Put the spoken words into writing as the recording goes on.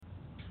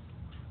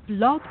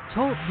Blog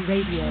Talk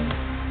Radio.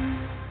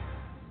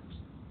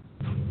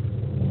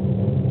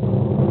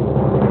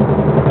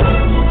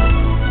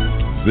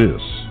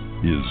 This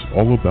is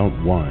All About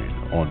Wine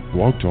on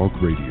Blog Talk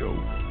Radio,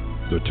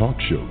 the talk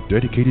show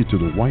dedicated to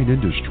the wine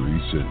industry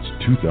since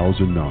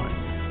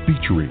 2009,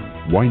 featuring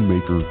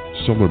winemaker,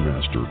 cellar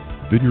master,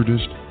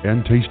 vineyardist,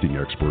 and tasting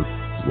expert,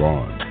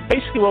 Ron.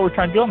 Basically what we're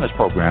trying to do on this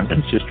program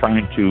is just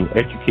trying to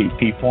educate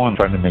people and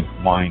trying to make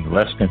wine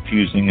less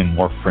confusing and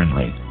more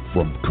friendly.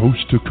 From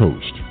coast to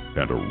coast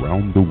and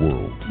around the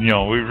world. You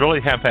know, we really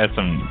have had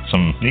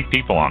some neat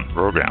people on the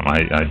program.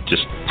 I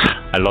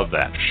love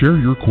that. Share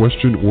your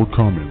question or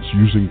comments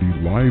using the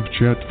live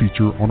chat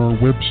feature on our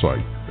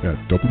website at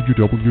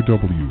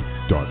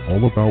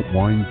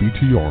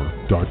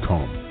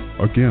www.allaboutwinebtr.com.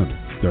 Again,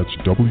 that's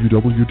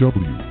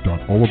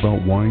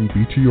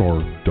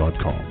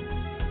www.allaboutwinebtr.com.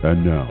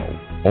 And now,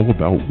 All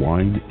About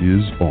Wine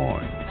is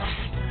on.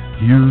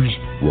 Here's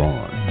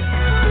Ron.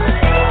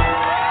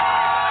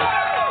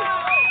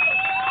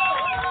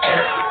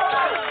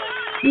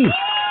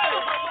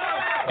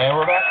 And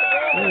we're back.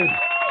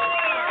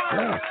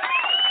 Yeah.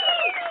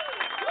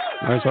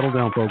 All right, settle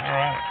down, folks. All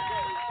right.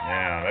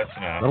 Yeah, that's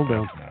enough. Settle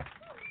down. That's enough.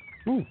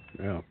 Ooh,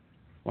 yeah.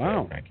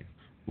 Wow. Yeah, thank you.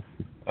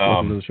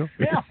 Welcome to the show.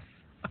 Yeah.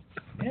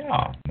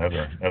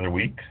 Another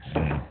week.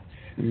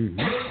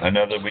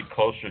 Another week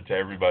closer to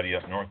everybody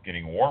up north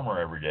getting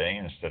warmer every day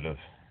instead of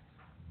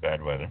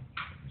bad weather.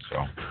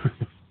 So.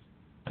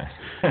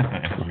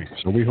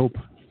 So we hope.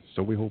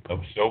 So we hope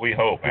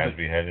as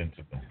we head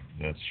into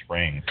the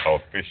spring. It's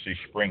called officially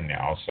spring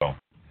now. So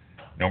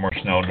no more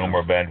snow, no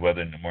more bad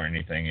weather, no more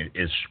anything. It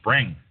is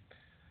spring.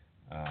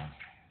 No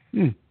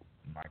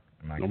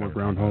more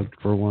groundhog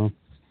for a while.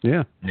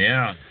 Yeah.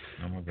 Yeah.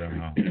 No more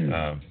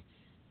groundhog.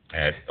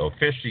 At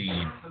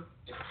officially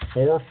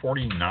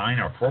 4:49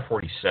 or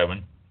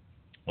 4:47,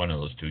 one of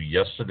those two,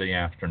 yesterday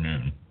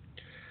afternoon,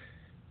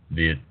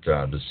 the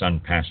sun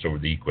passed over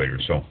the equator.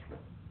 So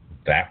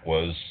that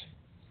was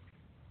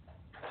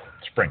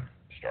spring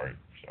started.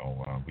 So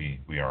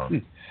we are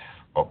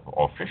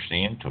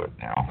officially into it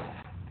now.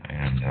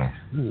 And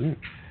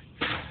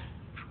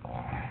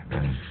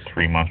in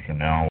 3 months from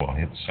now, we'll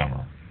hit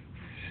summer.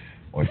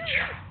 Which,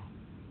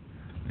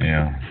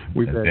 yeah.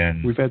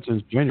 We've had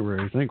since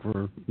January, I think,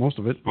 for most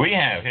of it. We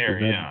have here,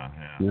 yeah.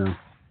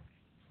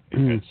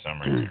 We've had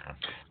summer here.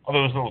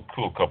 Although it was a little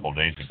cool a couple of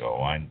days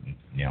ago.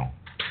 Yeah.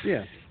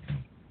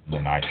 The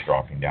night's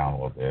dropping down a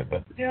little bit,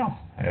 but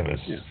it was.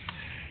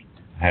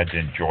 I had to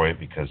enjoy it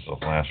because of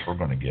the last we're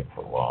going to get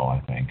for a while, I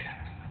think.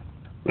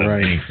 But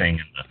right. Anything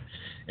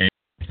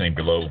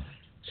below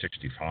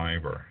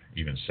 65 or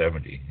even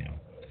 70,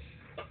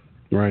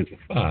 Right.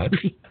 But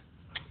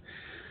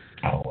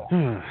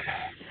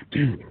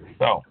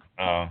So,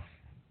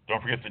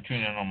 don't forget to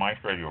tune in on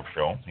Mike's radio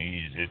show.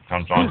 It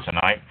comes on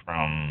tonight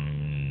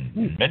from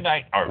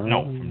midnight,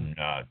 from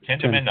 10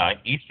 to midnight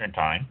Eastern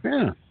time.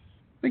 Yeah.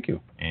 Thank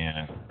you.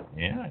 And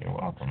you're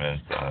welcome.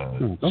 It's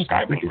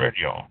Skype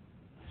Radio.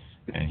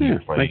 And he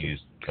plays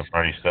the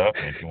party stuff.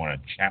 And if you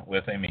want to chat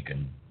with him, you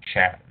can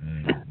chat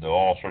and do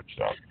all sorts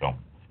of stuff. So,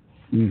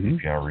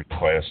 if you have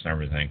requests and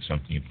everything,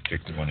 something you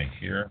particularly want to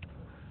hear,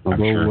 I'm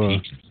sure he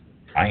can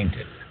find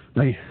it.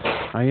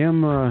 I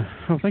am.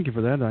 Thank you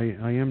for that.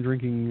 I am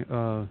drinking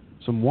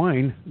some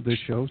wine this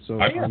show,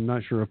 so I'm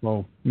not sure if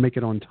I'll make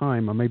it on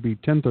time. I may be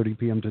 10:30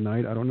 p.m.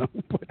 tonight. I don't know.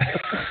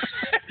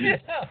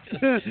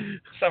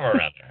 Somewhere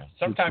around there.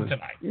 Sometime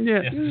tonight.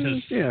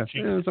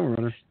 Somewhere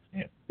around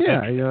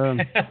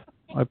there.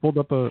 I pulled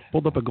up a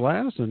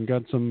glass and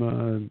got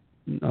some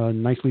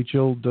nicely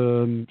chilled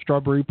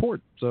strawberry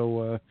port.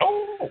 So.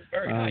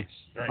 Very nice.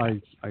 Very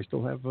nice. I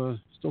still have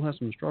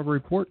some strawberry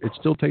port. It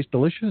still tastes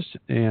delicious,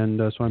 and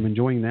so I'm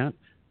enjoying that.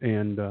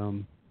 And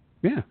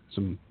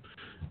some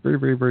very,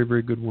 very, very,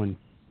 very good one.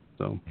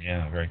 So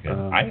very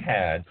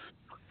good.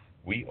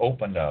 We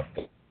opened up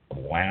the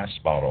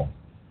last bottle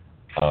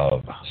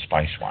of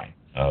spice wine,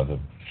 the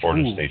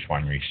Florida State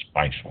Winery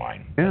spice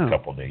wine, a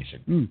couple of days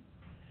ago.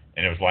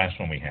 And it was the last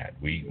one we had.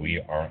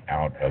 We are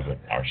out of it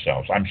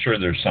ourselves. I'm sure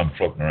there's some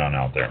floating around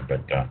out there,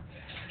 but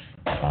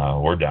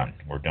we're done.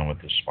 We're done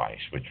with the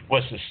spice, which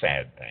was a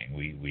sad thing.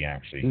 We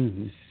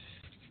actually,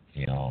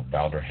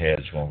 bowed our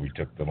heads when we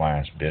took the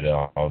last bit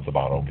out of the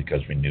bottle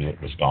because we knew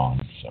it was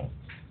gone. So,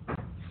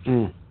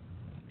 Wow.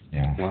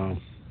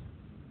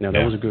 Yeah,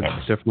 that was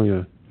definitely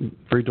a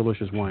very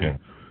delicious wine.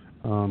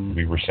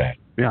 We were sad.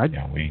 I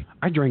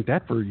drank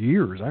that for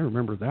years. I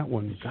remember that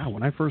one. God,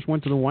 when I first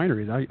went to the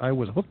wineries, I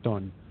was hooked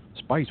on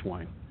spice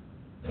wine.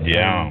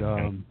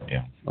 Yeah.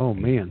 Oh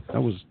man,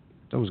 that was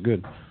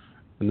good.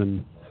 And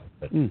then.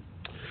 We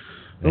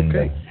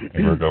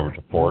moved over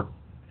to port,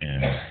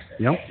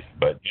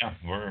 but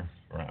we're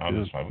out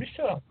of spice.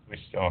 We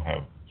still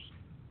have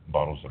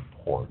bottles of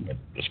port, but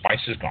the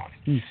spice is gone,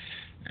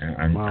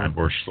 and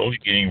we're slowly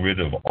getting rid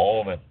of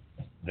all that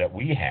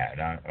we had.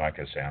 Like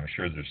I say, I'm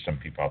sure there's some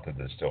people out there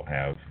that still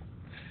have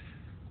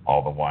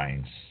all the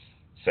wines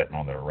sitting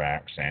on their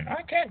rack, saying,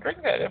 "I can't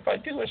drink that. If I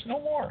do, it's no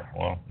more."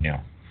 Well,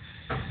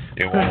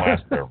 it won't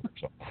last forever,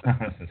 so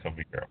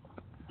be careful.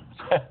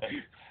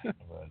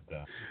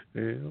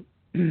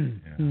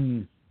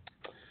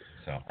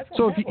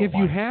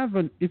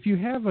 if you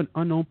have an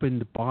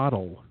unopened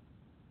bottle,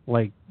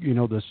 like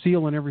the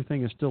seal and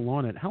everything is still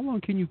on it, how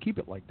long can you keep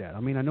it like that? I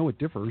mean, I know it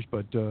differs,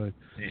 but a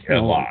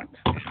lot.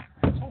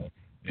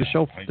 The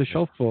shelf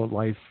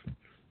life,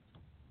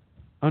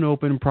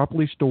 unopened,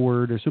 properly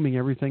stored, assuming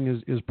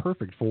everything is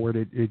perfect for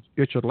it,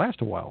 it should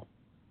last a while.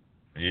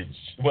 If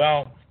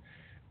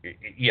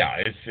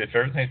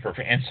everything's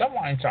perfect, and some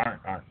wines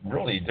aren't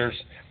really.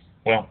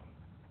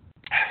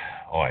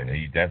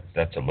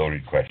 That's a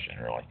loaded question,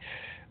 really.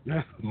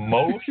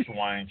 Most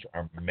wines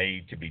are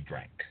made to be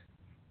drank.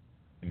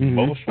 Mm-hmm.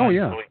 Most wines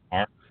really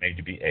aren't made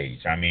to be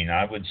aged. I mean,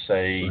 I would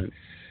say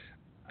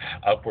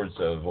upwards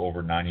of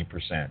over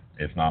 90%,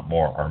 if not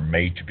more, are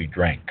made to be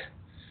drank.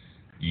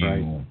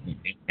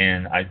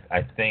 And I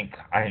think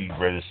I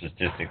read a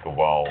statistic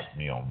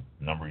a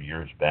number of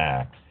years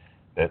back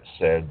that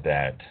said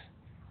that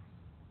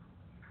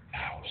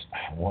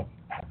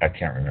I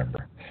can't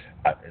remember.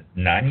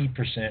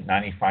 90%,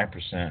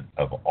 95%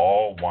 of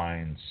all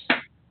wines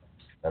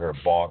that are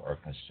bought are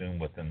consumed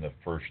within the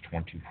first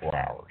 24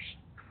 hours.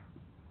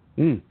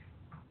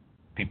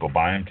 People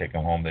buy them, take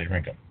them home, they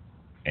drink them,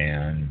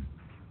 and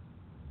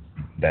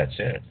that's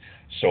it.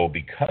 So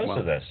because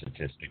of that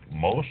statistic,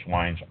 most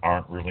wines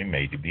aren't really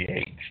made to be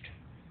aged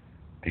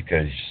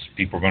because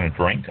people are going to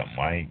drink them.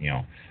 I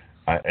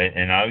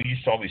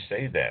used to always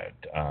say that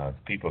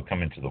people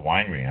come into the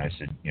winery, and I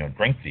said,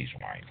 drink these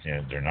wines.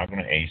 They're not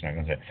going to age. Not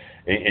going to.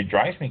 It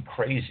drives me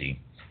crazy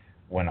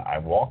when I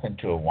walk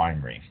into a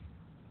winery,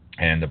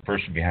 and the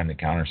person behind the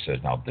counter says,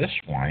 "Now this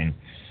wine,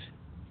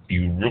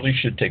 you really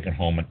should take it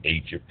home and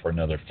age it for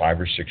another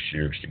 5 or 6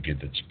 years to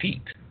get its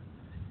peak."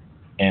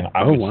 And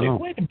I would say,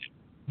 wait a minute.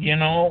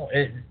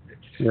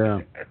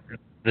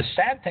 The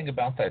sad thing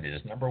about that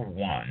is, number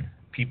one,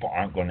 people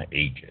aren't going to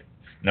age it.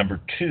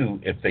 Number two,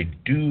 if they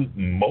do,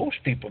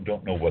 most people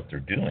don't know what they're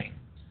doing.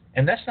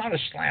 And that's not a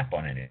slap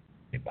on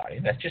anybody.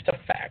 That's just a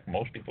fact.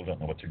 Most people don't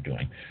know what they're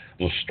doing.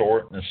 They'll store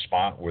it in a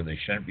spot where they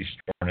shouldn't be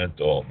storing it.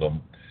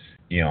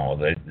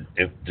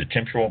 The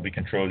temperature won't be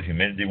controlled.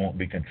 Humidity won't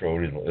be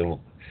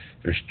controlled.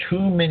 There's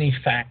too many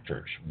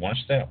factors.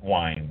 Once that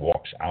wine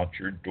walks out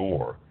your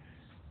door,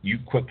 you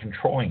quit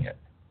controlling it.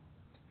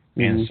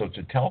 Mm-hmm. And so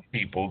to tell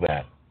people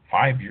that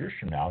 5 years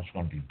from now it's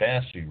going to be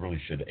best, so you really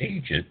should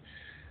age it,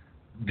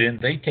 then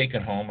they take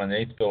it home and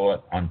they throw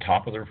it on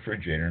top of the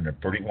refrigerator in a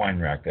pretty wine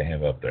rack they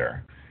have up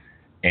there.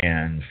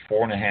 And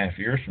 4.5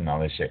 years from now,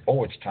 they say,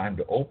 "Oh, it's time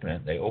to open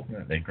it." They open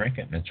it, they drink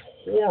it, and it's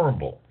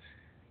horrible.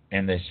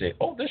 And they say,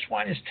 "Oh, this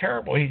wine is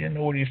terrible. He didn't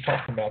know what he was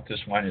talking about.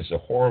 This wine is a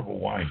horrible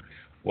wine."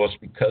 Well, it's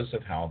because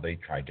of how they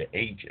tried to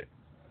age it.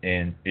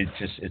 And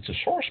it's a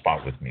sore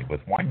spot with me,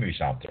 with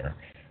wineries out there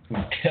who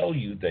tell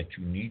you that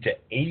you need to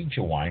age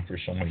a wine for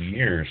so many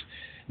years.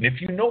 And if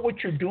you know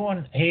what you're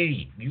doing,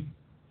 hey,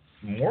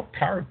 more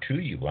power to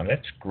you. Well,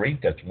 that's great.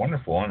 That's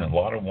wonderful. And a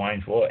lot of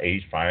wines will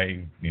age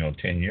 5,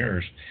 10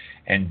 years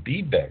and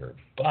be better.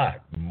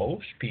 But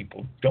most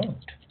people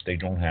don't. They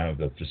don't have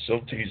the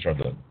facilities or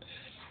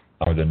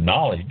the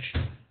knowledge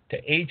to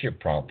age it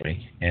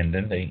properly, and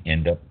then they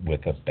end up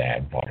with a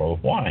bad bottle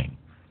of wine.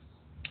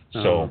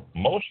 So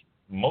most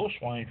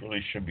wines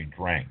really should be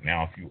drank.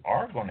 Now, if you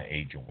are going to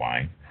age a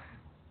wine,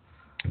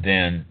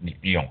 then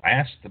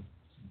ask the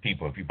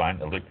people, if you buy it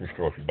in a liquor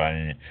store, if you buy it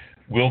in,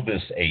 will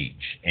this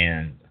age?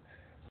 And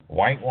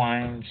white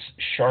wines,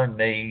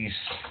 Chardonnays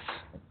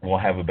will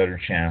have a better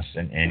chance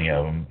than any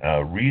of them.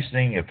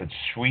 Riesling, if it's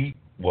sweet,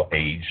 will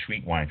age.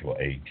 Sweet wines will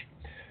age.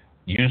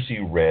 Usually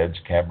reds,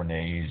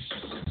 Cabernets,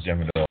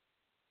 Zinfandels,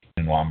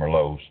 and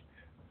Merlots,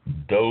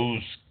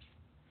 those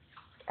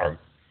are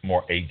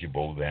more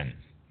ageable than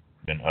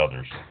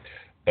others.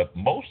 But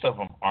most of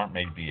them aren't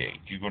made to be aged.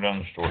 You go down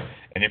the store,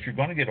 and if you're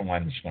going to get a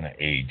wine that's going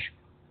to age,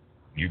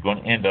 you're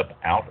going to end up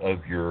out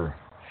of your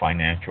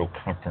financial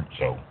comfort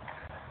zone.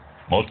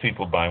 Most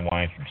people buy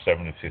wines from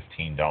 $7 to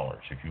 $15.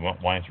 If you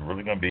want wines that are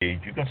really going to be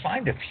aged, you can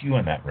find a few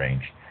in that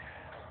range,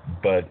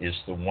 but it's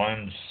the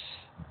ones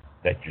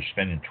that you're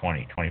spending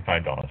 $20,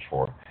 $25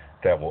 for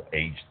that will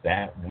age,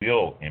 that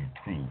will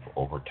improve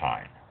over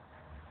time.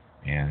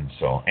 And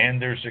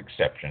there's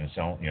exceptions.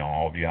 So,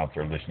 all of you out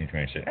there listening to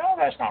me say, "Oh,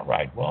 that's not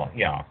right." Well,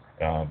 yeah,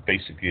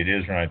 basically it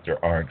is right. There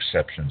are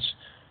exceptions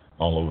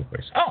all over the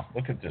place. Oh,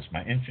 look at this.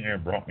 My engineer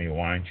brought me a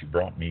wine. She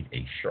brought me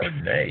a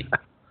Chardonnay.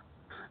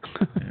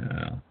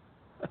 Yeah,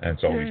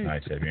 that's always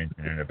nice to have your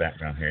engineer in the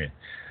background here.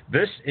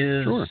 This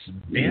is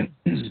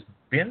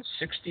Bin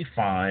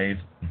 65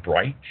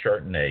 Bright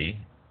Chardonnay,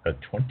 a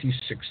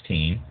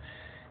 2016.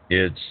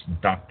 It's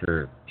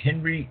Dr.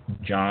 Henry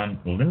John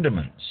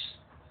Lindemans.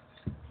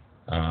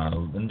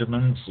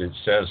 Lindemans, it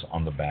says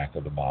on the back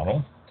of the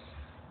bottle,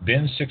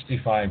 Bin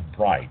 65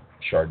 Bright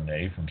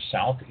Chardonnay from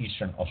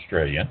southeastern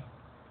Australia.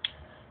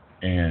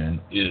 And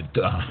it,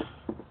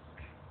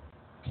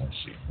 let's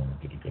see, let me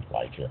get a good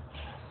light here.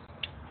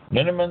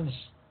 Lindemans'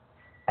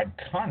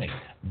 iconic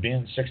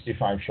Bin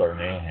 65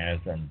 Chardonnay has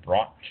been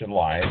brought to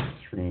life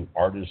through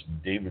artist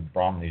David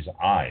Bromley's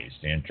eyes.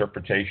 The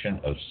interpretation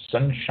of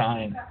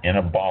sunshine in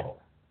a bottle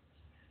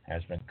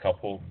has been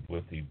coupled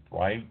with the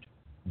bright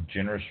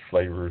generous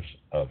flavors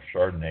of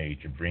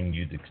Chardonnay to bring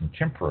you the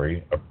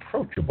contemporary,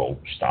 approachable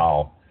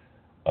style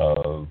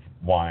of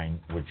wine,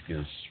 which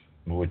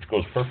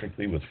goes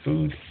perfectly with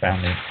food,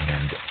 family,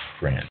 and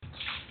friends.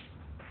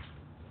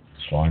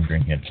 So I'm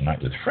drinking it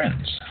tonight with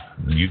friends,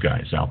 you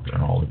guys out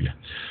there, all of you.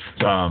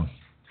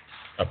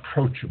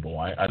 Approachable.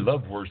 I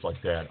love words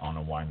like that on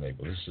a wine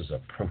label. This is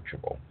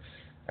approachable,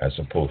 as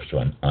opposed to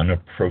an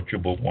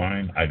unapproachable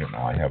wine. I don't know.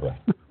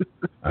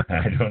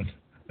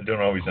 I don't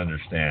always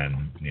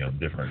understand,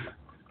 different.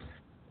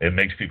 It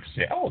makes people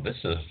say, "Oh, this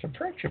is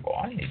approachable.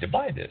 I need to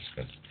buy this."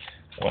 Because,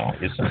 well,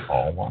 isn't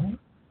all wine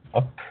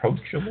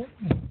approachable?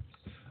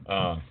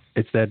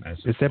 It's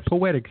that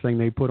poetic thing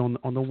they put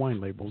on the wine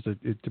labels.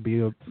 To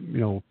be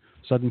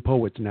sudden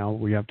poets now,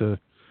 we have to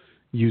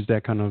use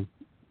that kind of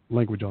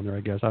language on there.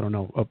 I guess I don't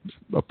know.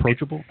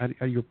 Approachable.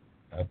 How you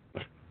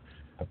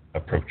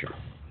approachable?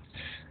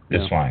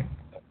 This wine,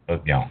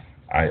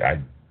 I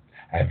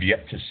have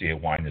yet to see a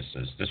wine that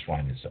says this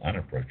wine is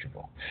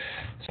unapproachable.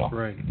 So,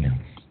 right.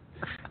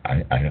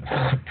 I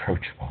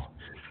approachable.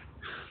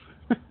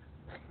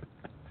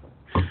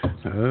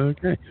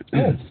 Okay.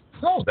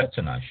 Oh, that's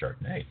a nice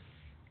Chardonnay.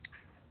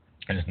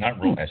 And it's not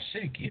real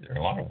acidic either.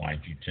 A lot of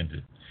wines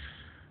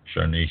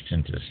Chardonnays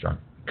tend to start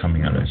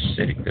coming out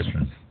acidic. This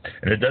one,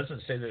 and it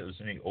doesn't say that it was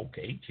any oak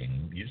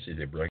aging. Usually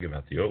they brag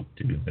about the oak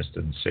too. This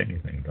doesn't say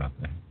anything about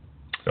that.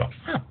 So,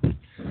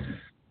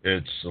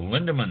 it's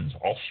Lindemans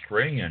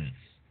Australian,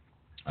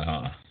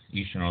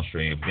 Eastern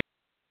Australia.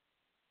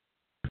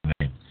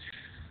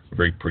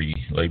 Very pretty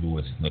label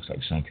with looks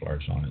like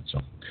sunflowers on it.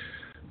 So,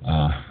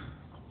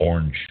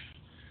 orange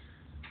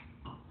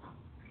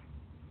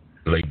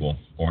label,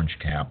 orange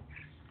cap,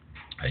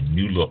 a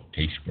new look,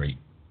 tastes great.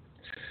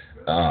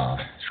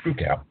 Screw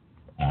cap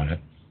on it.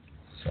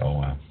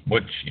 So,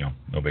 which,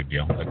 no big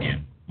deal.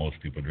 Again,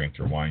 most people drink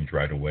their wines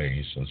right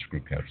away, so the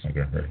screw cap's not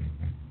going to hurt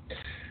anything.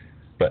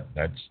 But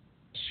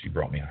she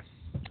brought me a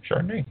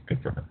Chardonnay.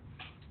 Good for her.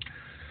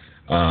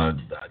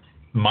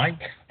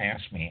 Mike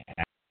asked me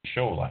at the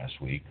show last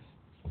week,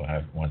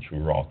 once we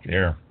were off the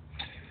air,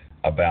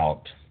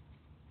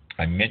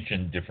 I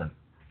mentioned different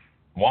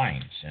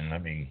wines, and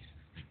let me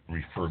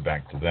refer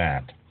back to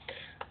that.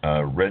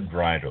 Red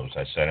varietals.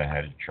 I said I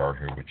had a chart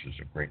here, which is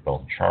a great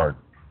little chart,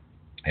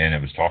 and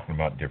it was talking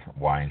about different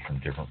wines from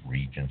different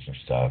regions and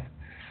stuff,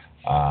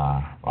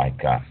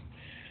 like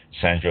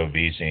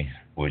Sangiovese,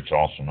 which is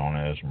also known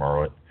as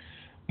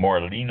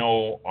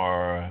Morellino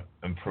or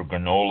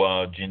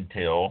Imprugnola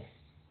Gentile,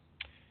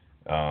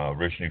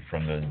 originally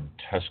from the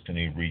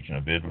Tuscany region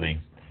of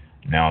Italy.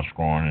 Now it's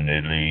grown in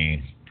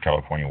Italy,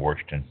 California,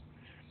 Washington.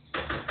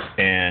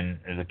 And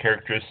the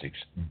characteristics: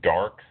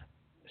 dark,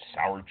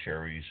 sour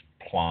cherries,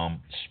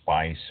 plum,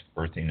 spice,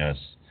 earthiness,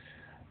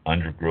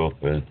 undergrowth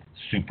with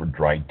super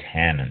dry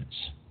tannins.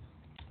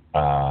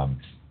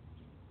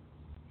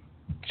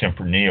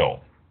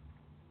 Tempranillo,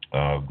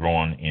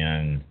 grown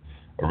in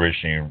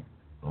originally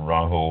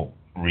Rajo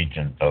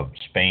region of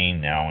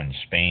Spain, now in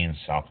Spain,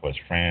 southwest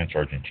France,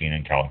 Argentina,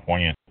 and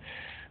California.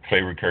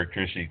 Flavor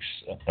characteristics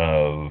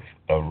and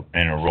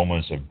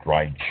aromas of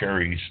dried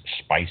cherries,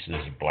 spices,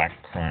 black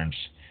currants,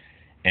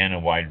 and a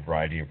wide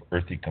variety of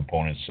earthy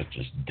components such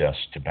as dust,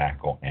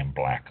 tobacco, and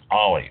black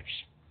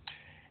olives.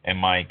 And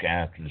Mike,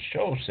 after the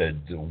show,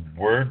 said,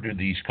 where do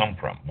these come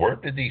from? Where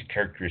do these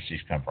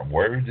characteristics come from?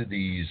 Where do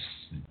these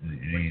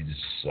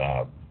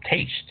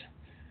taste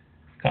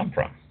come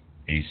from?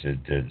 He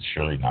said, it's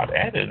surely not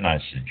added. And I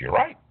said, you're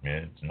right,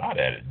 it's not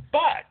added.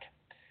 But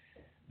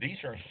these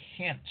are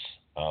hints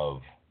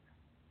of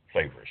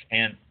flavors.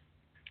 And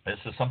this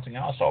is something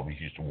else I always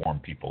used to warn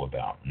people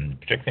about. And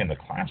particularly in the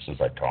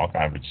classes I talk,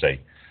 I would say,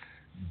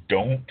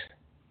 don't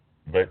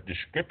let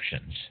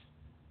descriptions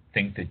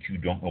think that you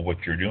don't know what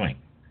you're doing.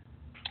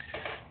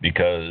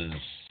 Because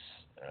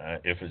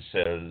if it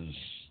says,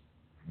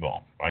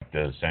 well, like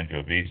the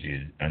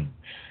Sangiovese and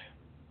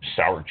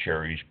sour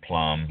cherries,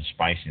 plum,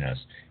 spiciness,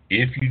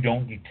 if you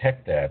don't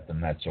detect that,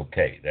 then that's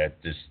okay.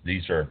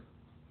 These are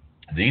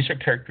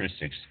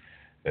characteristics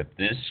that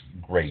this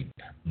grape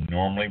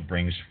normally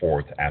brings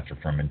forth after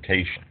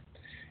fermentation.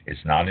 It's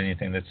not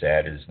anything that's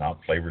added. It's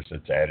not flavors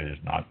that's added.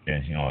 It's not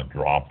a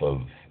drop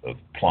of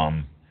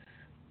plum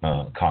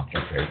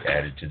concentrate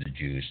added to the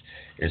juice.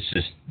 It's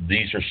just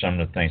these are some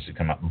of the things that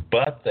come out,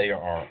 but they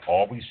are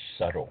always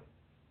subtle.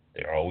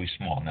 They are always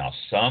small. Now,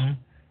 some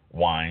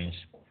wines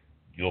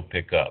you'll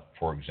pick up.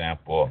 For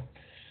example,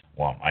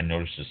 well, I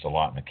noticed this a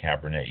lot in the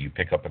Cabernet. You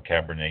pick up a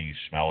Cabernet, you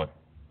smell it,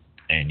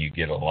 and you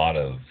get a lot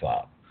of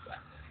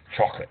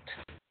chocolate.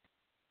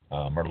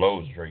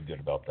 Merlot is very good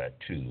about that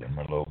too, and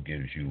Merlot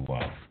gives you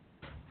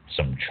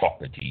some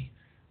chocolatey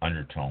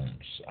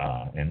undertones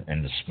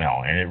in the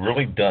smell, and it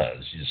really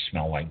does. You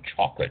smell like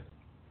chocolate.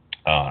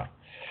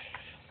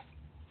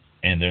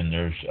 And then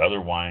there's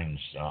other wines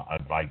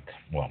I'd like.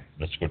 Well,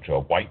 let's go to a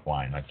white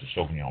wine like the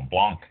Sauvignon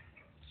Blanc.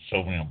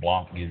 Sauvignon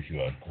Blanc gives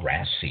you a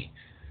grassy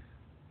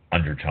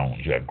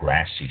undertones, a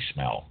grassy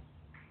smell.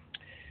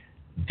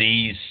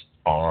 These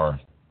are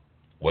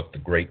what the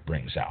grape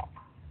brings out.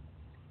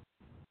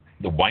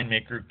 the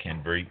winemaker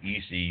can very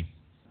easily,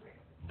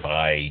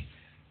 by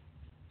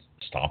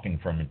stopping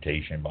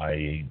fermentation,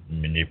 by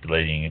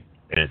manipulating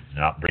it,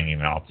 not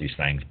bringing out these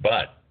things,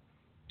 but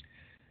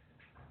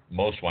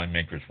most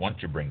winemakers want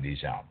to bring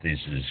these out. These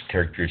is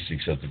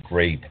characteristics of the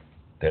grape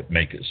that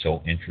make it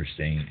so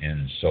interesting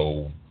and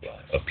so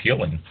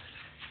appealing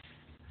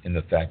in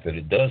the fact that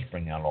it does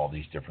bring out all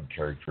these different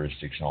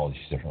characteristics and all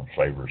these different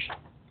flavors.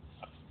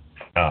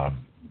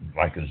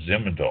 Like a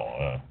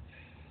Zinfandel.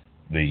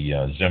 The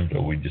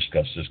Zinfandel, we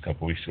discussed this a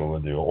couple weeks ago,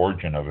 the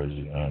origin of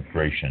its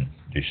creation,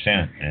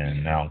 descent,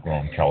 and now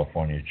grown in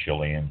California,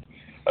 Chile, and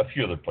a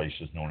few other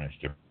places known as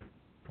different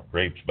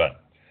grapes.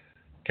 But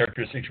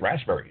characteristics: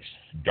 raspberries,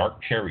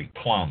 dark cherry,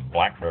 plum,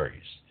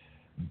 blackberries.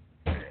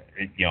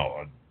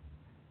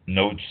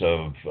 Notes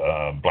of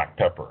black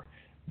pepper.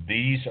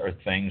 These are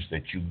things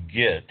that you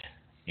get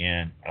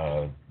in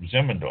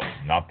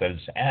Zinfandel. Not that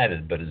it's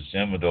added, but a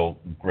Zinfandel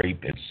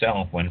grape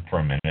itself when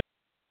fermented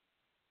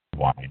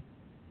wine.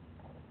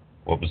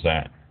 What was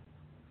that?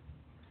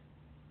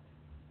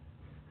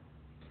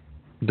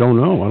 Don't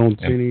know. I don't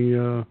see any.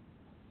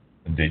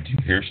 Did you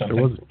hear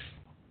something?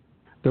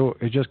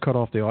 It just cut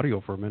off the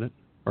audio for a minute,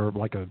 or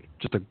like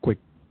just a quick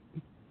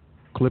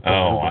clip.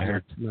 Oh, I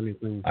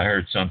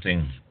heard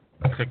something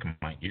click in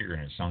my ear,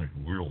 and it sounded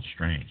real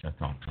strange. I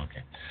thought,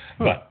 okay,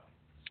 but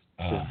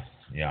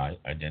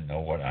I didn't know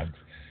what. I'm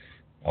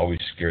always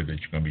scared that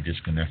you're going to be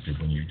disconnected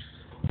when you're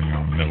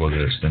in the middle of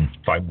this. Then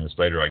 5 minutes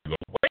later, I go,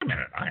 wait a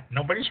minute,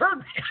 nobody's heard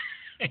me.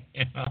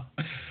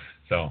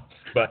 So,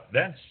 but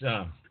that's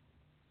to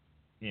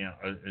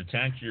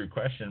answer your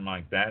question,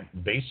 Mike,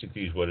 that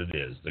basically is what it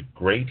is. The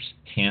grapes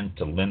tend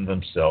to lend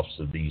themselves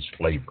to these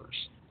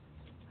flavors,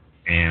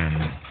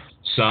 and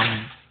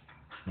some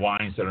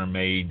wines that are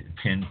made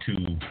tend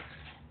to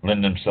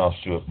lend themselves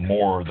to it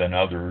more than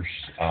others.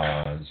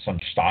 Some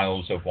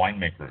styles of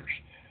winemakers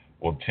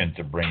will tend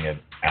to bring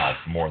it out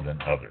more than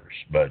others.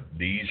 But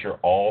these are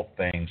all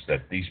things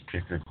that these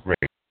particular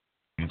grapes,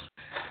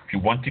 if you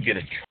want to get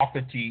a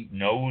chocolatey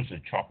nose, a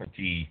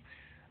chocolatey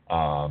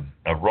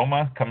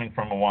aroma coming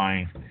from a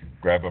wine,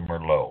 grab a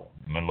Merlot.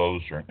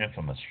 Merlots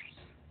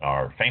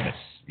are famous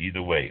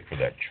either way for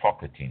that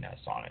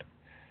chocolatiness on it.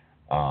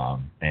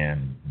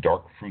 And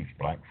dark fruits,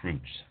 black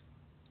fruits.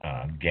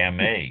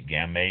 Gamay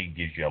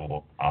gives you a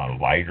little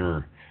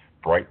lighter,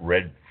 bright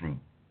red fruit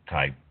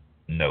type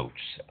notes.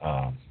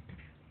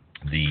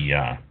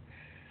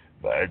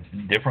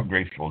 Different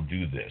grapes will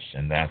do this,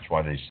 and that's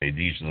why they say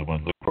these are the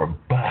ones to look for.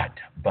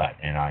 But,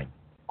 and I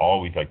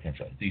always like to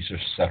emphasize, these are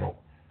subtle.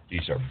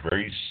 These are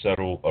very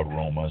subtle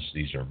aromas.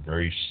 These are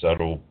very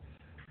subtle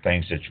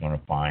things that you're going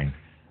to find.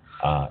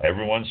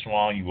 Every once in a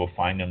while, you will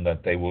find them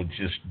that they will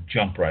just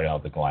jump right out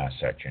of the glass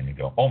at you, and you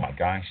go, oh my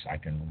gosh, I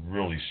can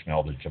really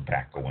smell the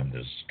tobacco in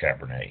this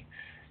Cabernet.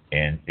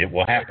 And it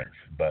will happen.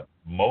 But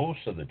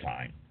most of the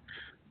time,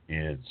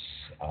 it's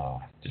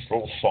just a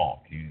little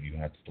soft. You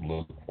have to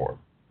look for it.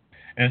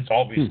 And it's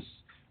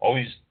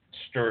always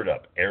stir it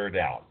up, air it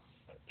out,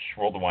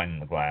 swirl the wine in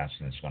the glass,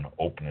 and it's going to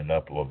open it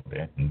up a little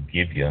bit and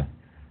give you,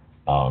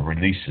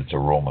 release its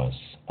aromas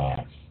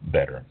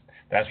better.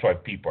 That's why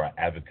people are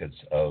advocates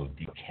of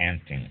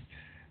decanting,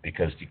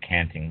 because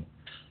decanting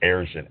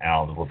airs it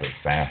out a little bit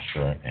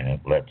faster and it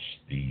lets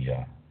the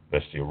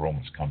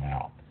aromas come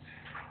out.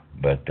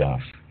 But to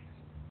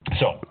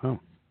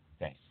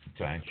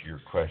answer your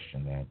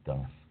question,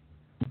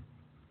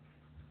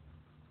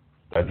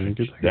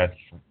 that's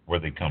where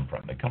they come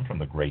from. They come from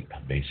the grape,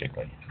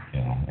 basically,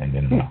 and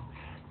then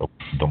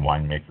the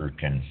winemaker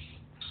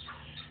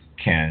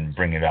can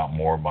bring it out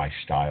more by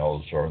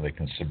styles, or they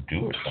can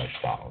subdue it by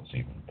styles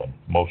even, but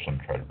most of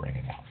them try to bring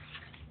it out.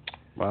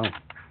 Wow.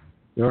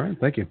 All right,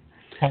 thank you.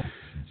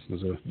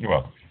 You're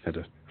welcome.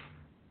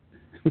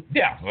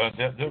 Yeah, well,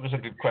 that was a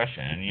good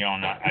question,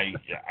 and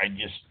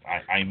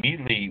I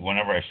immediately,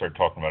 whenever I start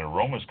talking about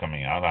aromas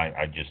coming out,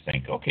 I just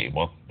think, okay,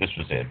 well, this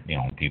was it.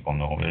 People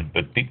know it,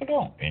 but people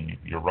don't, and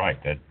you're right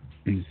that.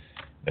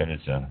 That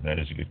is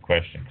a good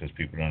question, because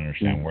people don't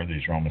understand where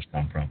these aromas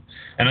come from.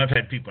 And I've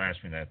had people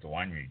ask me that at the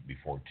winery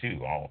before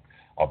too.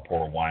 I'll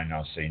pour a wine and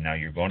I'll say, now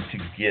you're going to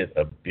get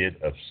a bit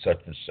of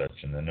such and such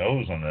in the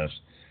nose on this,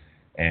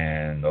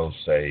 and they'll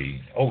say,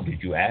 oh,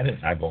 did you add it?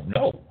 And I go,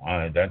 no,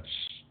 that's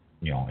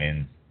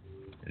and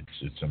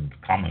it's a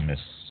common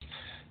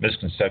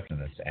misconception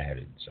that's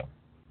added.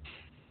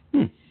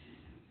 So.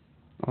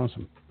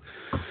 Awesome.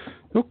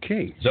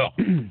 Okay. So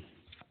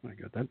I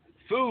got that.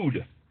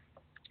 Food.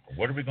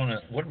 What are we gonna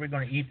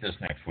eat this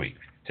next week?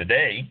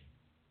 Today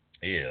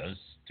is,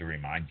 to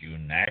remind you,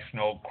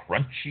 National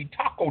Crunchy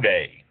Taco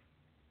Day.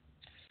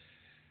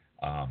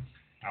 I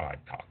like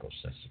tacos.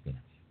 That's good.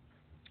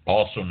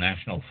 Also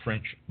National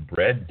French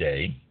Bread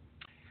Day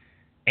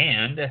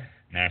and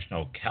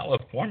National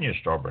California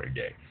Strawberry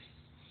Day.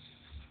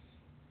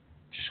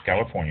 Just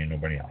California,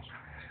 nobody else.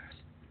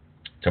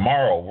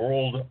 Tomorrow,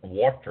 World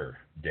Water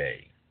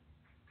Day,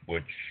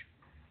 which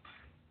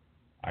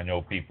I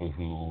know people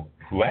who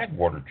add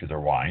water to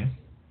their wine.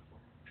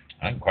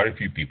 I think quite a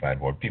few people add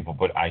water. People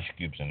put ice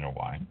cubes in their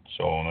wine,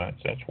 so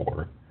that's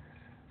water.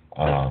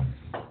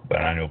 But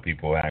I know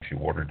people actually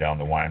water down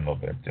the wine a little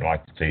bit. They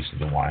like the taste of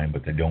the wine,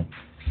 but they don't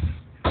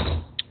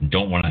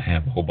want to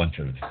have a whole bunch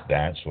of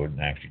that, so it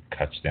actually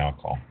cuts the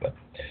alcohol. But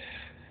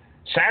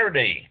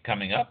Saturday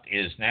coming up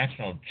is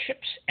National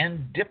Chips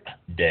and Dip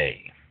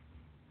Day.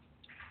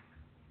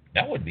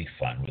 That would be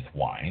fun with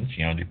wines,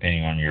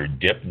 depending on your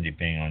dip and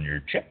depending on your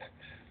chip.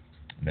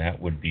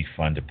 That would be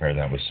fun to pair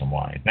that with some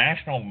wine.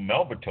 National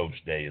Melba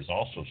Toast Day is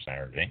also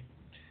Saturday.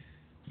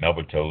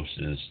 Melba Toast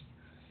is,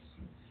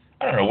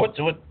 I don't know, what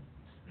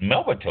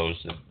Melba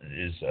Toast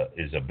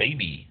is a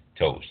baby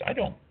toast. I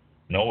don't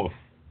know if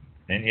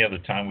any other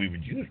time we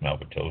would use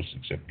Melba Toast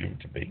except give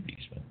it to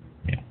babies. But,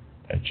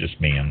 that's just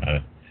me. I'm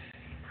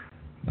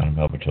not a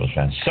Melba Toast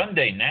fan.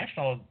 Sunday,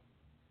 National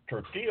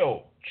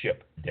Tortilla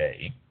Chip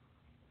Day.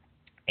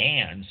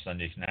 And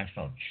Sunday's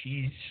National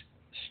Cheese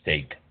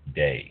Steak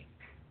Day.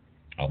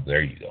 Oh,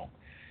 there you go.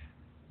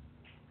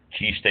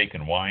 Cheesesteak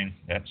and wine,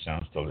 that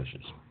sounds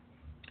delicious.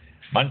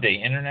 Monday,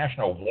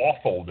 International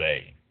Waffle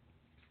Day.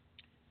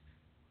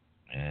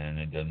 And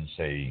it doesn't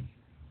say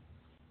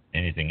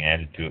anything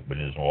added to it, but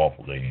it is a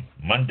waffle day.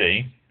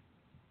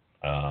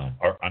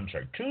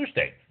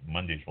 Tuesday.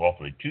 Monday's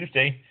waffle day.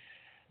 Tuesday,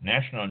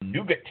 National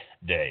Nougat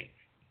Day.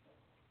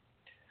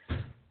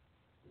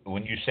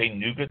 When you say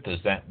nougat, does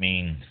that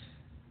mean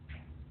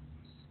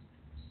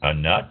a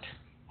nut,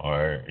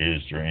 or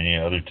is there any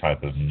other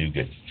type of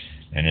nougat?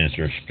 And is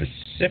there a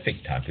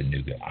specific type of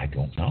nougat? I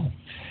don't know.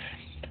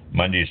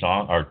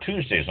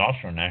 Tuesday is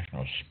also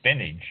National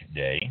Spinach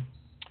Day.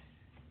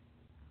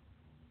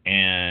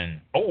 And,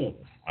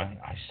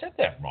 I said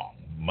that wrong.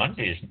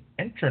 Monday is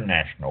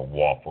International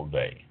Waffle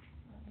Day.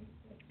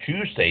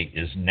 Tuesday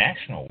is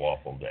National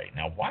Waffle Day.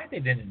 Now, why they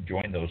didn't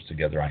join those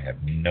together, I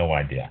have no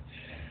idea.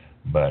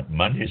 But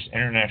Monday is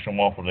International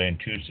Waffle Day, and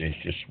Tuesday is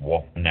just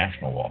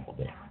National Waffle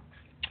Day.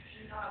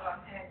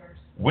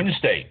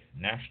 Wednesday,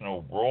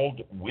 National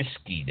World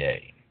Whiskey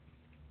Day.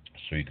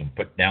 So you can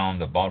put down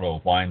the bottle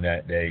of wine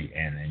that day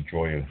and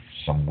enjoy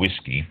some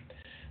whiskey,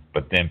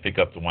 but then pick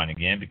up the wine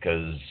again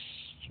because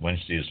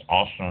Wednesday is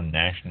also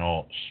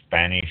National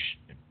Spanish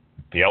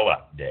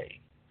Paella Day.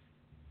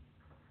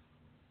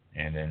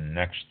 And then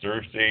next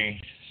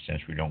Thursday, since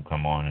we don't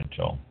come on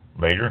until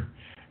later,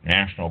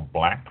 National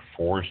Black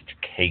Forest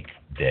Cake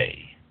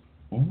Day.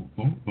 Ooh,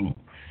 ooh, ooh.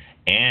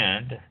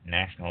 And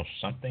National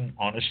Something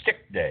on a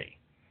Stick Day.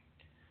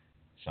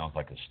 Sounds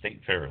like a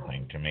state fair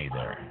thing to me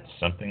there.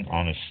 Something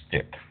on a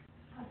stick.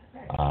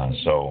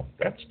 So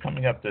that's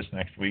coming up this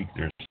next week.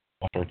 There's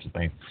all sorts of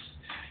things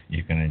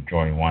you can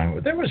enjoy wine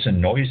with. There was a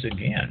noise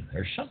again.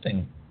 There's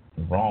something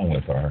wrong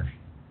with our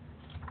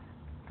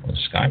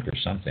Skype or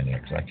something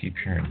here because I keep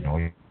hearing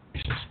noises.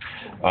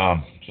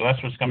 So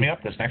that's what's coming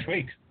up this next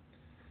week.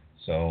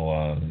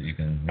 So you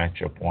can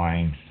match up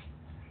wine,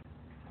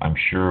 I'm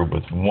sure,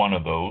 with one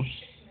of those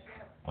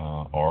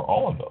or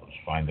all of those.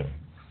 Find the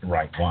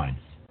right wine.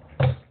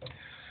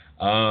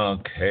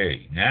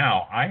 Okay,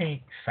 now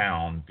I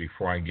found,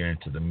 before I get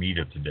into the meat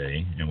of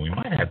today, and we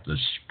might have to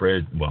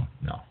spread, well,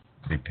 no,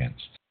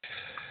 depends.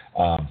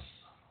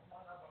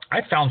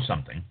 I found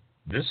something.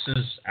 This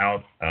is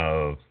out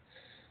of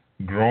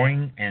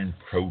Growing and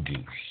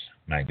Produce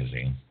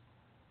magazine.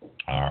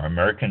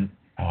 American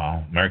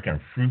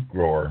Fruit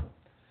Grower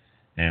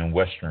and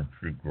Western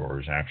Fruit Grower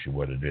is actually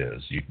what it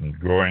is. You can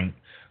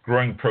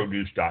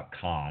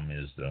growingproduce.com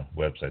is the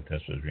website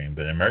that's what it's reading.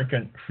 But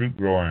American Fruit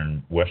Grower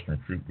and Western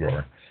Fruit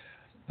Grower,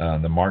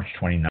 the March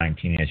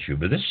 2019 issue.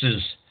 But this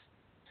is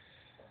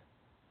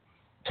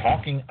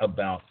talking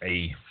about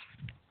a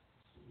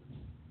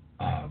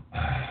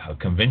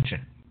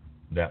convention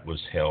that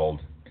was held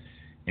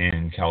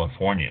in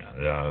California,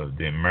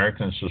 the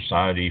American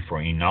Society for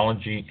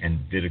Enology and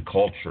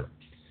Viticulture,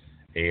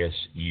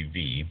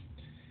 ASEV,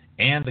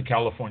 and the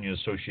California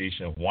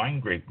Association of Wine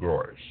Grape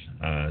Growers,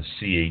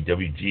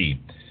 CAWG.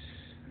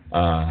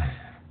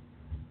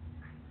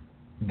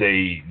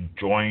 They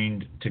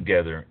joined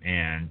together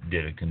and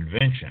did a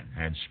convention,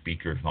 had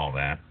speakers and all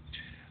that.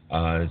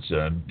 It's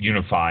a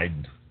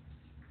unified,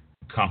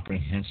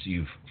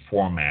 comprehensive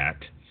format,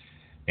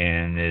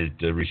 and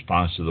it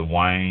responds to the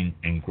wine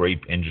and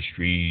grape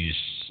industry's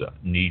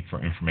need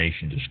for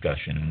information,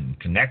 discussion, and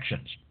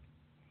connections.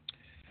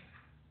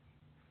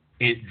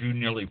 It drew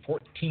nearly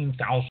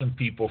 14,000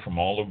 people from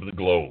all over the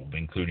globe,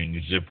 including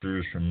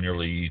exhibitors from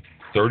nearly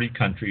 30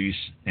 countries,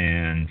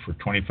 and for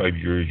 25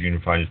 years,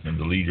 Unified has been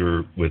the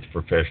leader with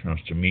professionals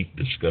to meet,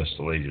 discuss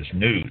the latest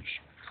news.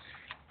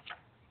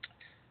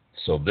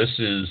 So this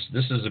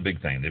is a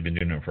big thing. They've been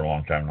doing it for a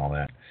long time and all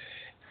that.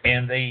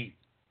 And they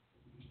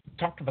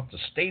talked about the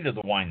state of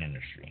the wine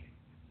industry.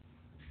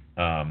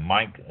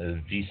 Mike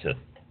Viseth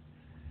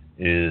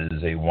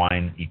is a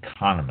wine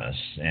economist,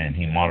 and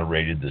he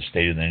moderated the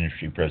State of the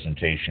Industry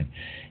presentation.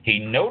 He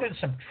noted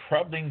some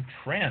troubling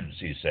trends,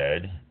 he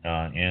said,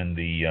 in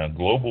the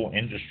global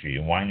industry,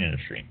 wine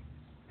industry.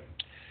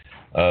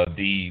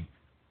 The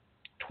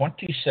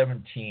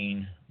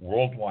 2017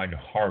 worldwide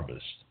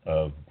harvest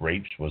of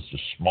grapes was the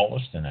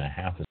smallest in a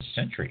half a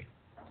century.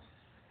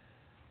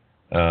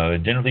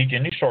 It didn't lead to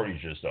any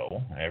shortages,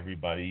 though.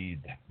 Everybody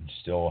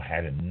still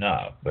had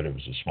enough, but it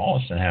was the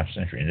smallest in half a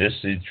century. And this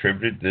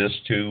attributed this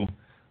to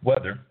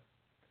weather.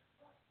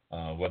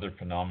 Weather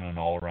phenomenon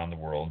all around the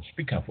world.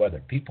 Speaking of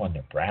weather, people in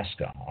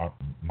Nebraska,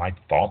 my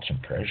thoughts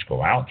and prayers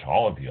go out to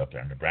all of you up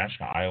there in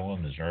Nebraska, Iowa,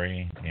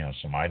 Missouri,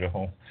 some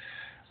Idaho.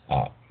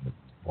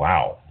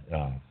 Wow,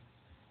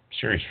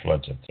 serious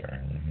floods up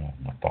there.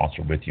 My thoughts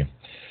are with you.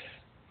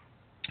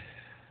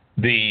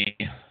 The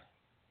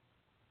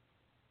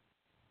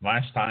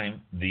last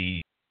time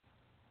the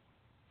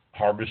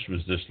harvest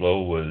was this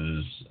low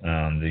was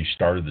the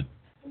start of the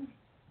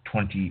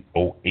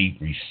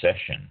 2008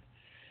 recession,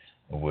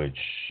 which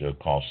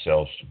caused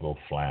sales to go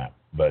flat.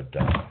 But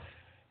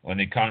when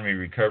the economy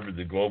recovered,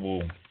 the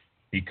global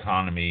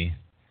economy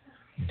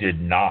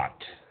did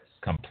not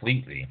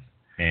completely.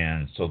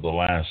 And so the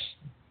last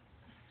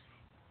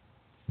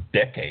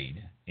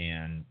decade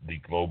in the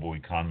global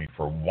economy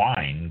for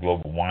wine,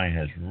 global wine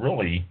has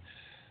really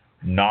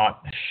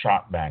not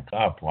shot back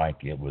up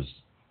like it was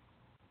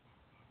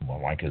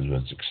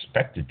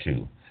expected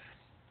to.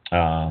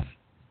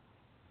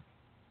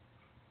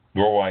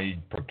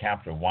 Worldwide per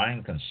capita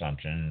wine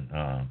consumption,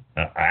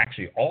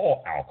 actually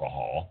all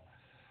alcohol,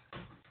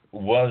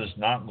 was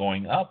not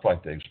going up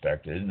like they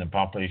expected, and the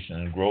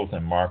population growth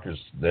in markets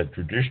that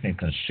traditionally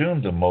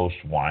consume the most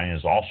wine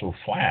is also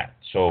flat.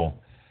 So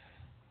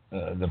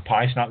the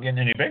pie's not getting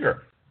any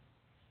bigger.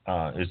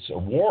 It's a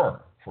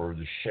war for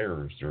the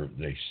shares,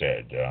 they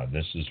said.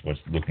 This is what's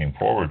looking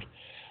forward.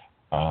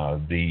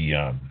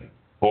 The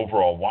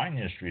overall wine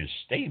industry is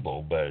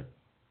stable, but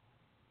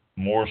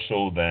more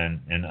so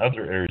than in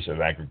other areas of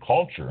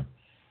agriculture,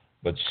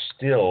 but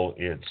still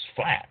it's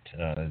flat.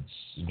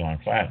 It's going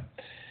flat.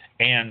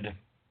 And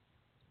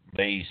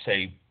they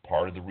say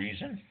part of the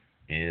reason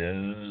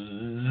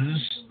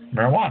is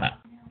marijuana.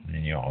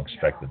 And you all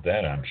expected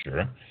that, I'm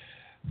sure.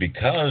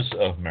 Because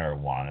of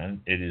marijuana,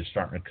 it is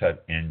starting to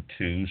cut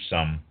into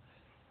some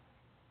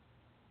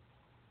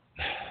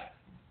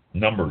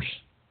numbers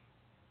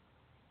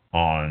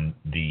on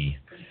the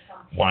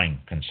wine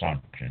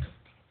consumption.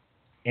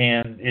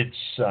 And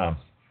it's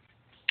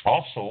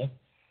also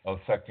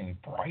affecting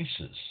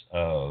prices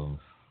of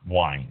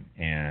wine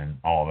and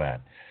all that.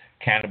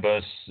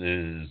 Cannabis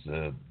is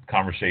a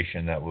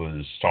conversation that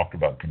was talked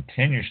about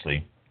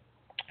continuously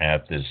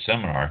at this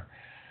seminar.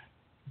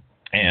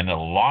 And a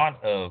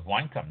lot of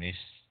wine companies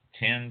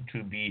tend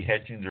to be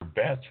hedging their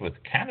bets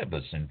with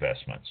cannabis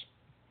investments.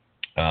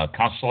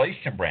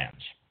 Constellation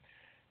Brands,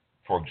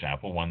 for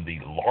example, one of the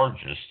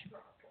largest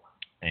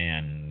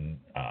and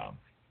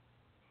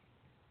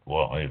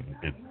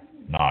if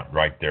not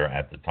right there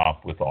at the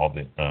top with all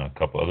the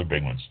couple other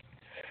big ones,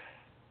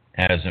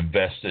 has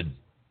invested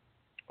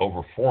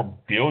over $4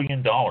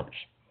 billion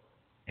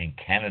in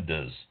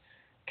Canada's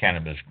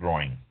cannabis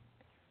growing,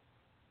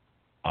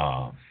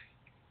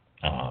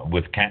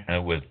 with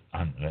Canada's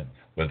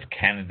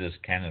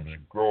cannabis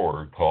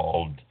grower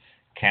called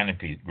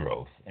Canopy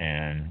Growth,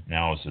 and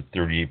now it's a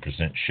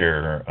 38%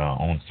 share,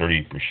 owns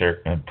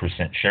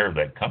 38% share of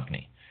that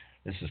company.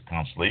 This is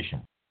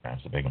Constellation.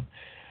 That's the big one.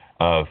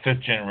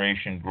 Fifth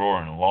generation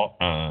grower in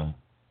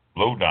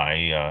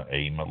Lodi,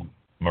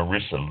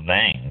 Marissa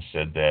Lang,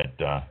 said that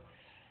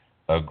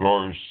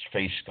growers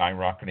face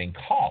skyrocketing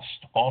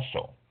cost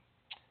also.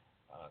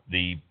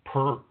 The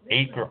per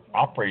acre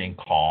operating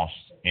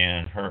cost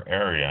in her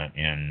area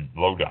in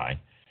Lodi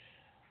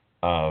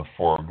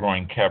for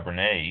growing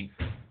Cabernet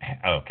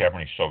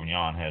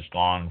Sauvignon has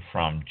gone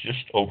from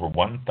just over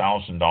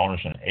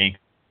 $1,000 an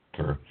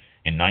acre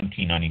in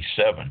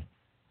 1997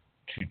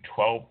 to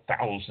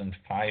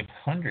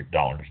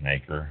 $12,500 an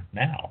acre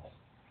now.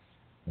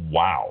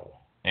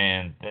 Wow.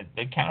 And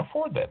they can't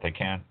afford that. They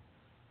can't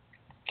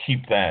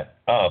keep that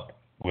up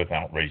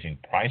without raising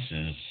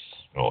prices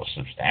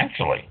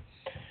substantially.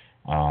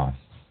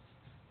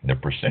 The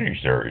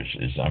percentage there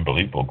is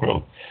unbelievable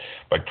growth.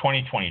 By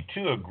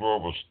 2022, a grower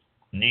will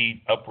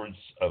need upwards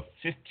of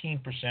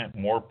 15%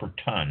 more per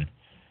ton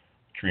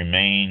to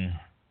remain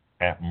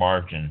at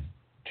margin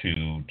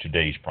to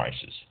today's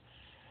prices.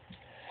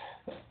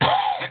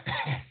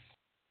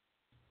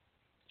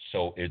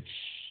 So it's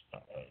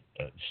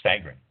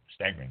staggering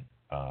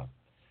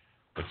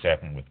what's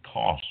happening with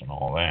costs and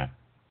all that.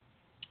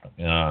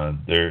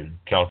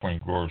 California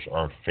growers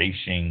are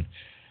facing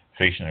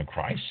a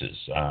crisis,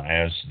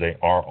 as they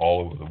are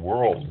all over the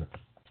world,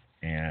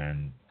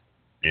 and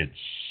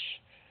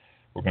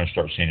we're going to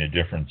start seeing a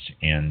difference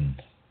in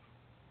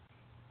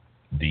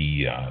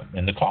the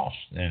cost,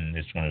 and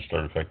it's going to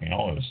start affecting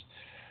all of us.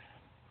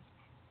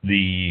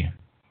 The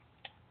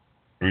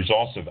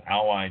results of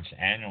Allied's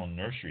annual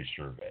nursery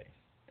survey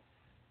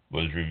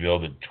was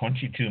revealed that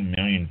 22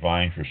 million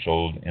vines were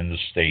sold in the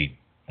state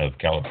of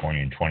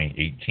California in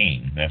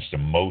 2018. That's the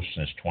most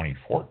since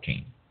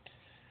 2014,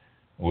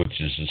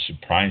 which is a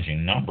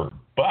surprising number.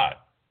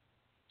 But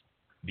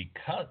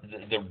because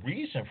the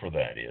reason for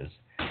that is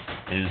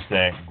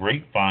that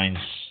grapevines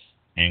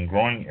in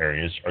growing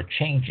areas are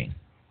changing.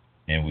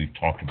 And we've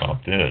talked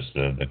about this.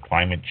 The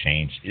climate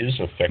change is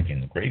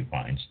affecting the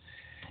grapevines.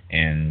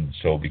 And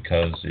so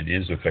because it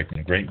is affecting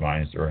the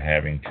grapevines, they're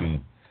having to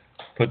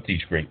put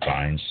these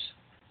grapevines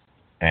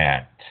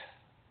in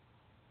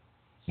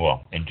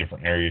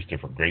different areas,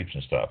 different grapes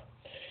and stuff.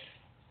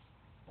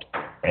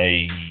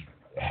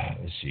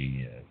 Let's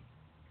see.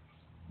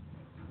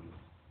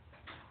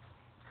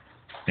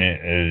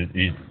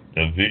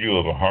 A video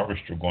of a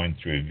harvester going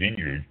through a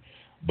vineyard,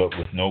 but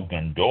with no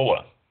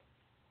gondola,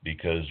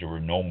 because there were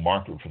no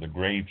market for the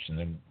grapes, and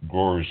the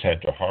growers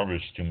had to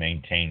harvest to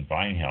maintain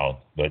vine health,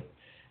 but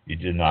you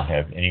did not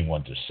have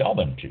anyone to sell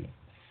them to,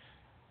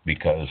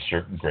 because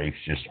certain grapes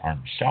just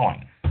aren't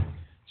selling.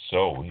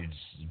 So he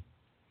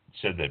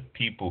said that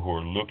people who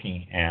are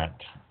looking at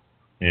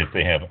if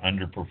they have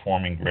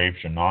underperforming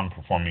grapes or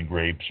non-performing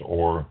grapes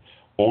or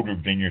older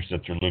vineyards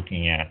that they're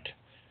looking at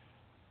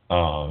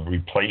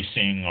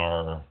replacing,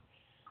 or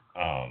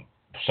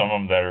some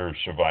of them that are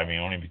surviving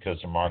only because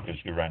the market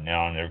is good right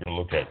now and they're going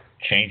to look at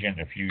changing in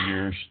a few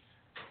years,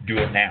 do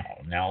it now.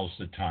 Now's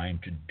the time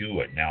to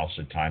do it. Now's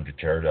the time to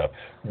tear it up,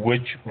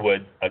 which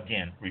would,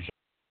 again, result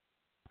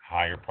in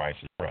higher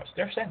prices for us.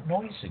 There's that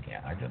noise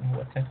again. I don't know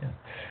what that is.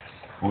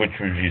 Which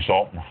would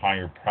result in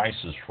higher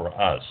prices for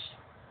us,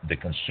 the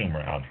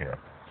consumer out here.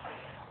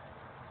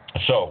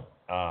 So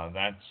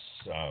that's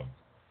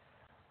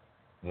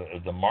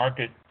the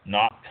market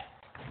not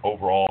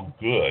overall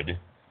good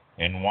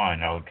in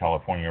wine out of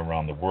California,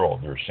 around the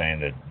world. They're saying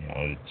that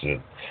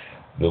it's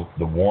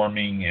the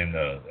warming in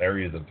the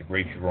area that the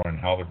grapes are growing and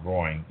how they're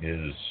growing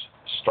is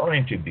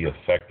starting to be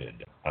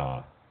affected,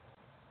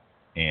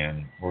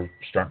 and we're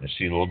starting to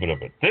see a little bit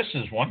of it. This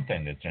is one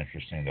thing that's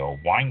interesting, though.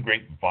 Wine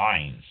grape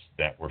vines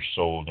that were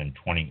sold in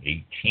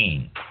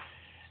 2018,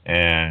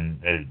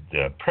 and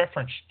the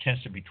preference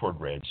tends to be toward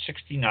red.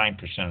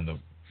 69% of the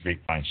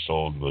grapevines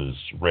sold was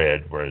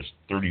red, whereas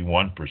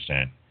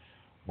 31%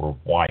 were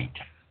white.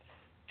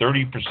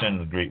 30% of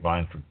the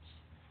grapevines for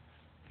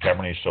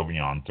Cabernet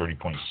Sauvignon,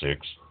 30.6.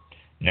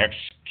 Next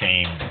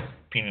came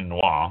Pinot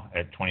Noir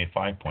at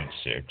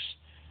 25.6.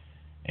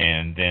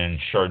 And then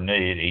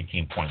Chardonnay at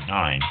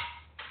 18.9.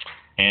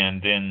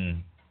 And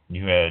then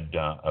you had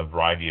a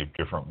variety of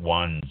different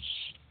ones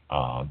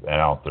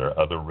out there,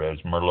 other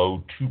reds.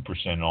 Merlot,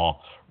 2%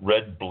 all.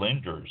 Red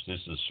blenders,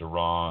 this is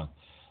Syrah,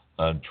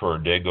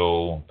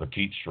 Torredego,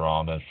 Petit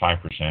Syrah, that's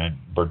 5%.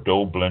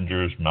 Bordeaux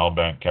blenders,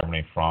 Malbec,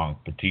 Cabernet Franc,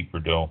 Petit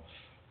Verdot,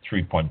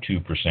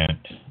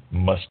 3.2%.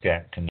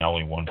 Muscat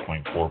Canelli,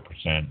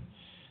 1.4%.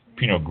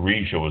 Pinot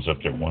Grigio was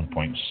up there at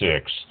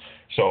 1.6%.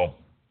 So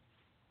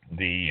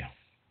the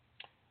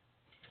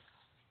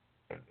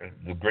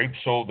grape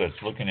sold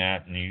that's looking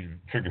at, and you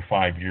figure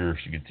 5 years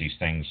to get these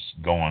things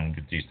going,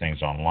 get these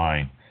things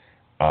online,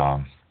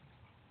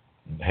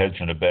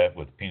 hedging a bet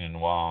with Pinot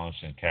Noirs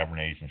and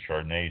Cabernets and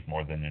Chardonnays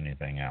more than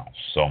anything else.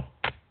 So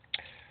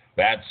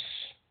that's,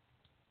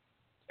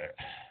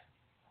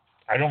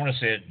 I don't want to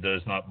say it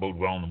does not bode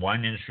well in the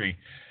wine industry,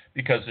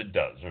 because it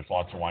does. There's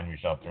lots of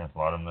wineries out there, a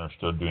lot of them that are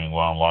still doing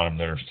well, and a lot of them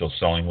that are still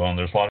selling well, and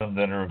there's a lot of them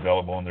that are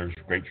available, and there's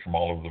grapes from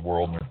all over the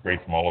world, and there's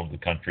grapes from all over the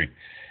country,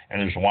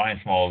 and there's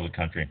wines from all over the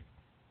country.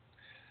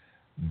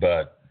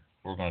 But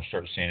we're going to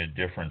start seeing a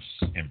difference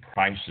in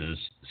prices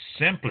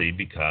simply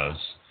because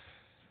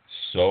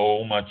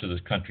so much of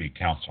this country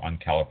counts on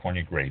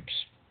California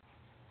grapes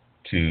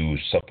to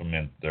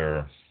supplement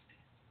their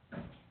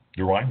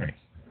winery,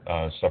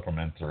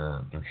 supplement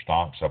their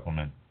stock,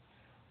 supplement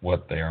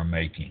what they are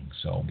making.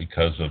 So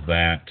because of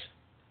that,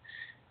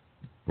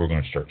 we're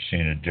going to start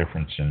seeing a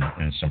difference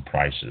in some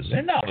prices.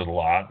 And not a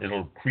lot.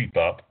 It'll creep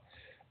up.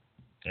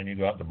 And you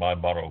go out to buy a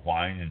bottle of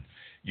wine, and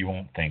you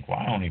won't think, well,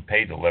 I only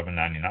paid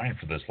 $11.99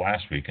 for this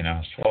last week, and now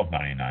it's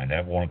 $12.99.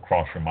 That won't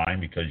cross your mind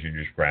because you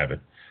just grab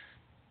it.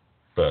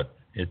 But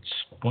it's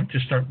going to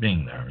start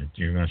being there.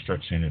 You're going to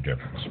start seeing a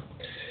difference.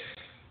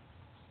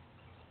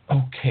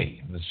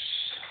 Okay, this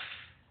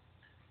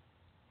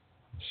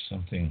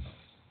something.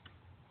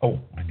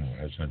 Oh, I know what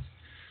I was saying.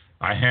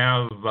 I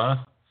have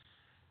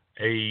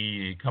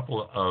a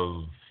couple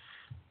of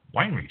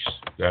wineries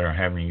that are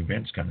having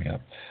events coming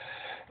up.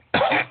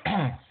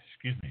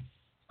 Excuse me.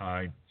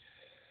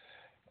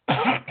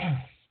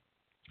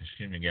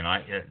 Excuse me again.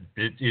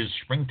 It is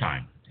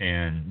springtime,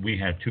 and we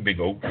have two big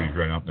oak trees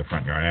right out in the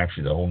front yard.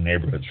 Actually, the whole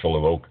neighborhood's full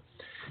of oak,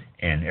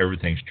 and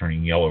everything's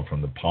turning yellow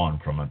from the pollen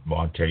from it.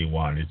 Well, I'll tell you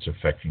what, it's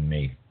affecting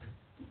me.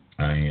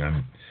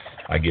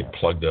 I get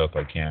plugged up.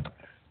 I can't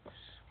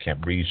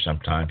breathe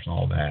sometimes and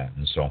all that.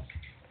 And so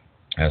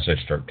as I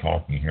start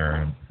talking here,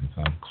 and if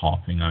I'm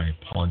coughing, I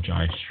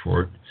apologize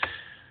for it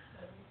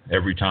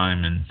every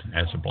time, and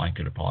as a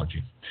blanket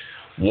apology.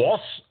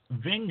 Walsh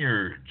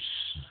Vineyards.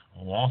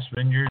 Walsh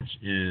Vineyards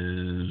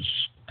is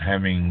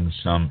having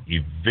some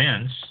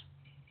events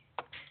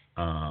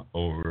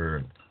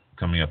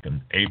coming up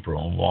in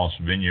April. Walsh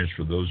Vineyards,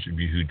 for those of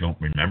you who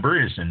don't remember,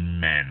 is in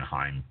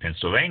Manheim,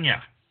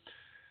 Pennsylvania.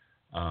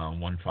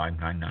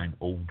 1599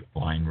 Old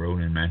Line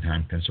Road in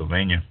Manheim,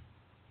 Pennsylvania.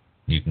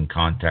 You can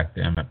contact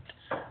them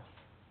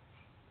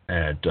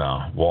at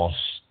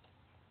Walsh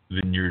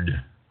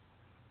Vineyard.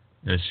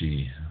 Let's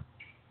see,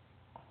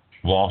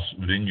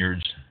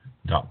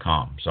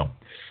 walshvineyards.com. So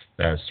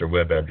That's their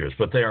web address.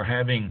 But they are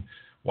having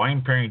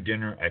wine pairing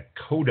dinner at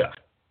Coda,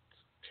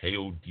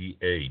 Koda,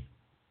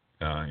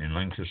 in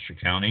Lancaster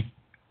County.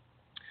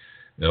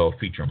 They'll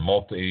feature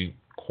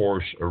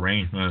multi-course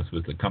arrangements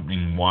with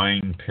accompanying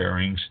wine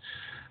pairings.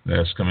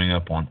 That's coming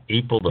up on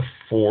April the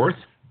 4th,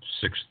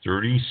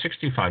 6:30,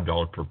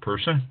 $65 per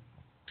person.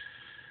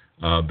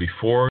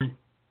 Before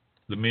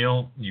the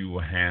meal, you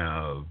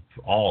have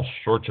all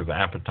sorts of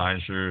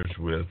appetizers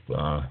with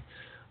a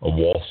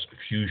Waltz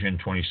Fusion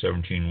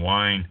 2017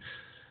 wine.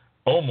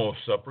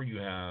 Almost supper, you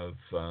have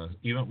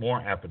even more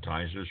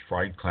appetizers: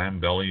 fried clam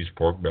bellies,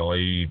 pork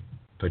belly,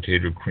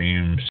 potato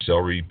cream,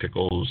 celery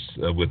pickles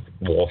with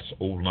Waltz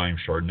Old Lime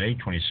Chardonnay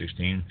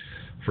 2016.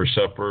 For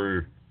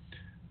supper,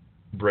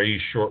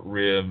 braised short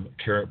rib,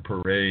 carrot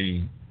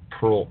puree,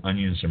 pearl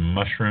onions and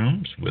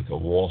mushrooms with a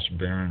Waltz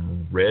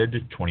Baron Red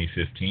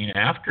 2015.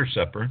 After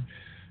supper,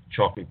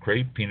 chocolate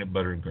crepe, peanut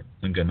butter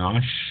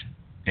ganache,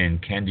 and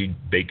candied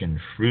bacon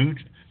fruit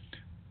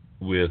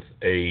with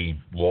a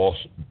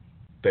Waltz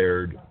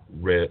Baird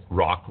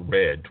Rock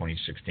Red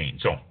 2016.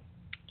 So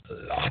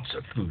lots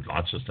of food,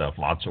 lots of stuff,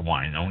 lots of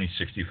wine. Only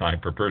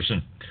 $65 per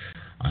person.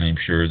 I am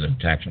sure the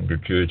tax and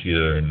gratuity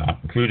are not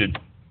included.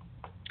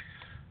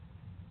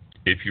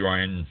 If you are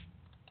in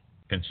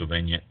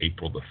Pennsylvania,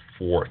 April the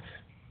 4th.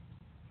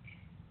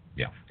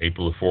 Yeah,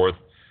 April the 4th.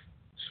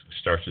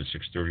 Starts at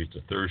 6:30. It's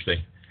a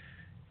Thursday.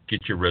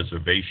 Get your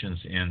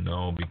reservations in,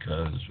 though,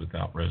 because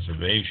without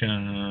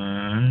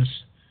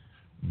reservations,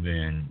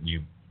 then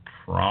you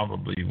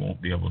probably won't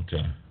be able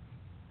to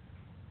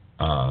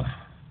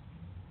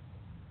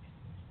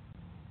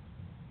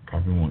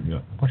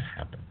what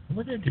happened?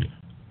 What did I do?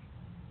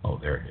 Oh,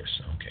 there it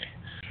is. Okay.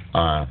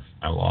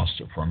 I lost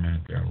it for a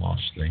minute there. I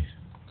lost the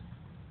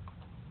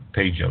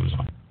page I was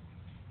on.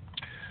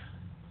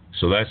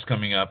 So that's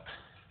coming up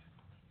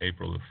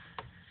April the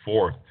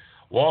 4th.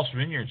 Waltz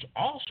Vineyards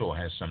also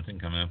has something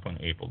coming up on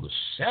April the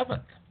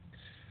 7th.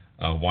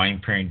 A wine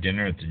pairing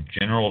dinner at the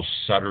General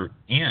Sutter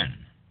Inn.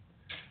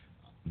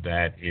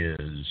 That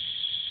is,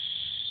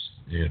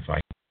 if I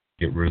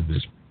get rid of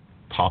this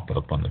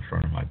pop-up on the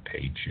front of my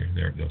page here,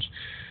 there it goes.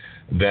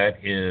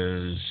 That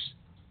is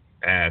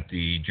at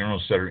the General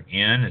Sutter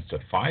Inn. It's a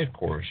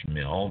 5-course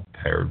meal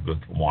paired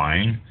with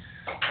wine.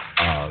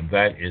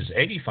 That is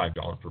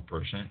 $85 per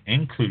person,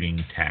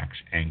 including tax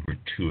and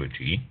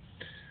gratuity.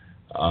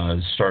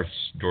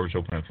 Doors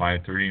open at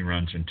 5:30,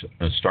 runs into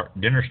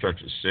dinner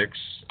starts at 6.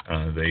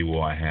 They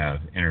will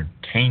have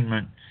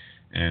entertainment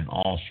and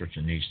all sorts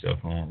of neat stuff.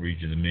 I won't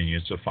read you the menu.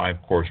 It's a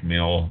 5-course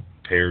meal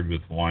paired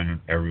with wine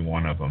on every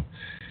one of them.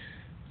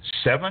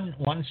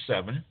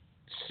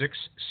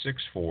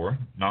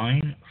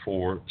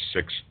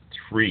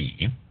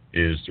 717-664-9463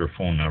 is their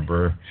phone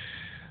number.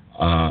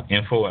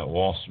 Info at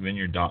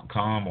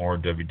waltzvineyard.com or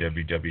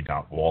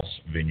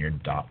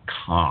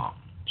www.waltzvineyard.com.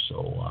 So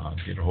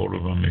get a hold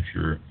of them if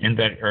you're in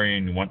that area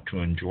and you want to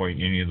enjoy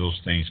any of those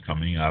things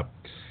coming up.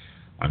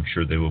 I'm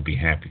sure they will be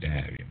happy to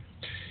have you.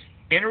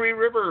 Enoree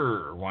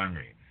River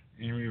Winery.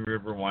 Enoree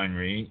River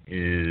Winery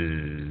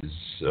is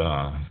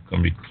going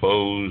to be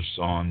closed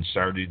on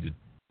Saturday the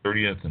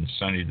 30th and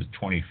Sunday the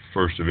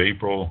 21st of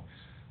April.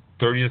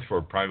 30th for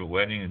a private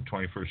wedding and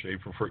 21st of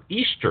April for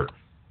Easter.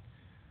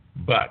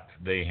 But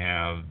they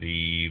have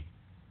the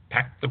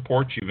Pack the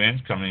Porch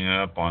event coming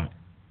up on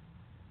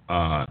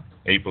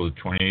April the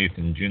 28th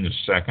and June the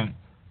 2nd,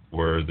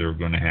 where they're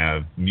going to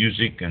have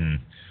music and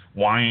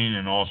wine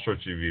and all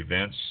sorts of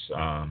events,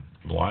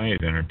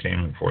 live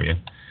entertainment for you.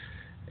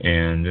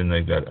 And then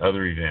they've got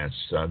other events.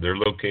 They're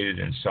located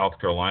in South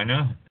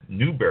Carolina,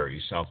 Newberry,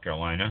 South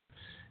Carolina,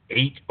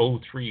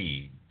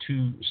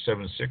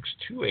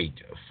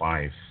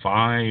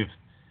 803-276-2855.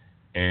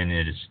 And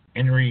it is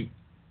Enoree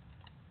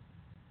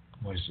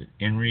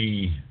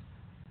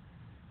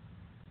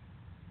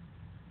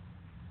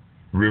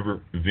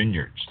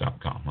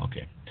rivervineyards.com.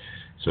 Okay.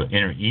 So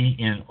Enoree,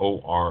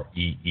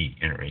 Enoree,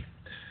 Enoree.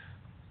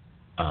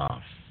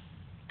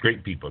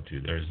 Great people,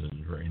 too. There's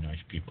very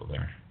nice people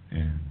there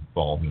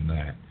involved in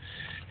that.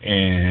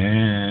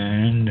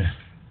 And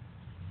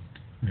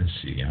let's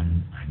see. I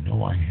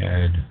know I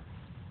had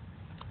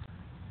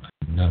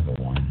another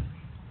one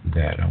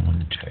that I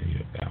want to tell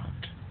you about.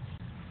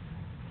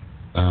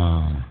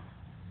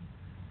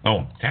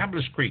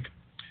 Tablas Creek.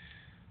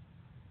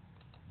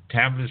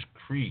 Tablas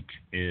Creek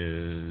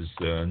is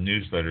a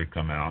newsletter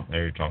come out.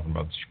 They're talking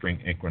about the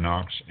spring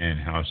equinox and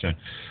how it's in.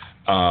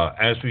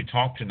 As we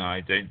talk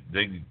tonight, their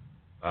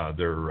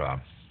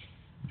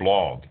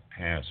blog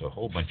has a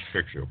whole bunch of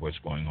pictures of what's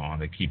going on.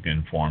 They keep you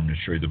informed and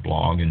show you the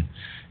blog and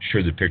show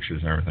you the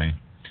pictures and everything.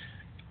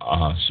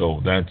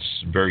 So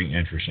that's very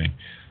interesting.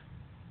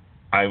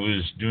 I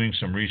was doing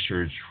some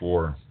research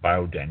for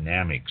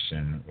biodynamics,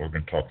 and we're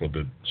going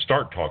to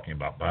start talking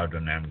about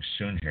biodynamics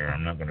soon here.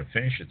 I'm not going to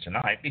finish it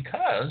tonight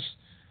because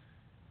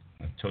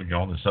I told you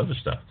all this other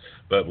stuff.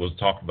 But we'll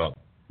talk about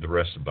the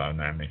rest of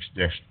biodynamics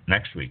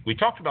next week. We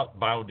talked about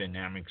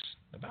biodynamics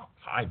about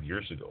 5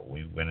 years ago.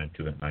 We went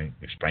into it, and I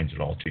explained it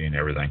all to you and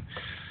everything.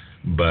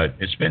 But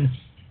it's been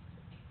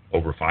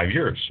over 5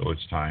 years, so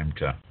it's time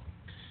to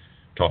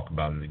talk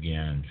about it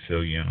again,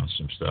 fill you in on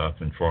some stuff.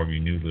 And for all of you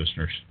new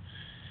listeners,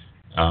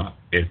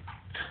 if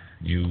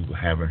you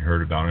haven't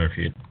heard about it, if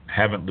you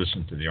haven't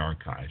listened to the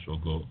archives, we'll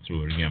go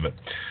through it again. But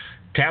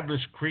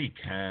Tablas Creek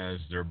has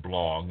their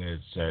blog.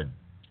 It's at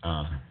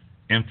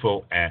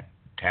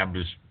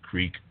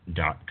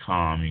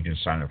info@tablascreek.com. You can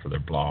sign up for their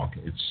blog.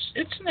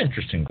 It's an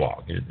interesting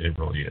blog. It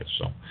really is.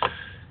 So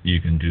you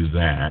can do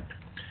that.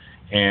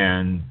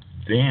 And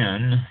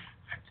then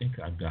I think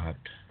I'm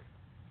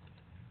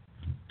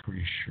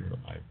pretty sure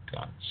I've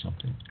got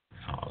something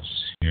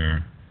else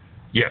here.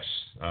 Yes,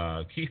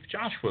 Keith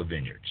Joshua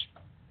Vineyards.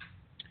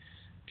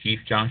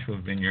 Keith Joshua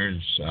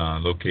Vineyards,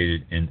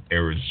 located in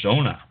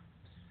Arizona.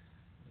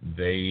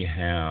 They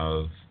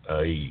have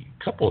a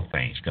couple of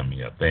things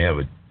coming up. They have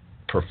a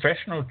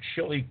professional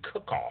chili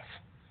cook-off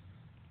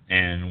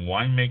and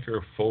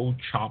winemaker faux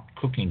chopped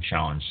cooking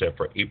challenge set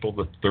for April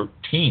the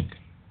 13th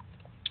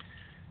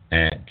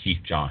at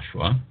Keith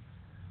Joshua.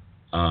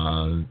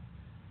 And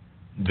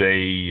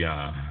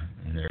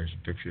there's a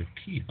picture of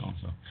Keith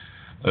also.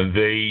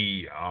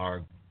 They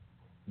are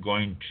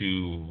going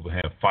to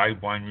have 5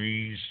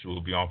 wineries who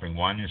will be offering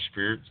wine and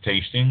spirits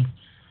tasting.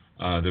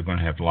 They're going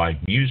to have live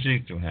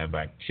music. They're going to have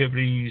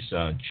activities,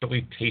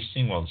 chili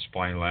tasting while the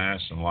supply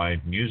lasts, and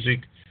live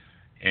music.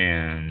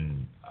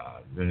 And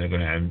then they're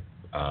going to have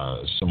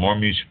some more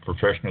music.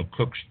 Professional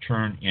cooks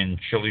turn in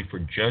chili for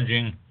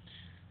judging.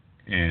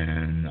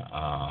 And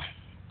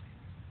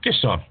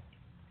just a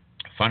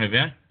fun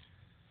event.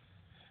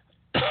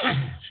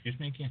 Excuse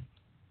me again.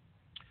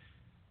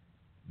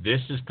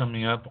 This is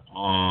coming up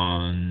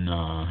on,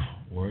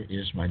 where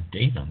is my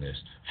date on this?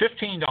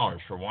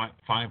 $15 for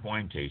 5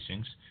 wine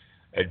tastings.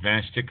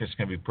 Advanced tickets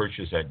can be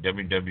purchased at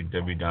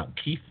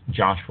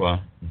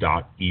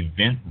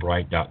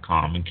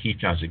www.keithjoshua.eventbrite.com. And Keith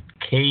Joshua,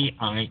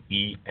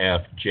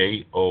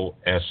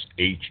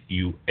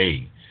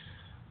 KIEFJOSHUA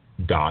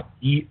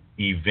 .eventbrite,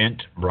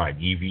 EVENTBRITE,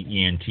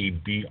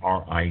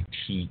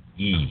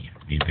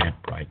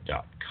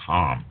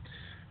 eventbrite.com.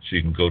 So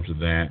you can go to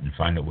that and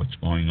find out what's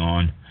going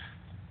on.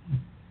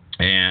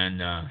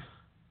 And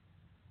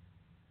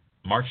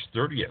March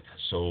 30th,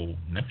 so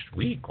next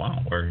week.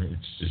 Wow,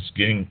 it's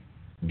getting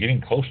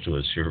close to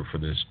us here for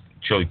this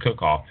chili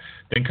cook-off.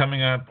 Then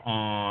coming up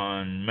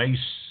on May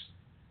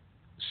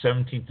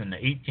 17th and the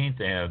 18th,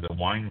 they have the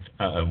wine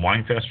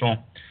festival.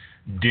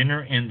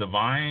 Dinner in the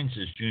Vines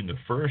is June the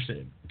 1st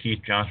at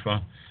Keith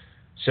Joshua.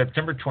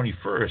 September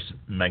 21st,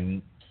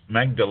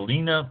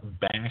 Magdalena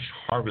Bash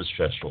Harvest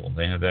Festival.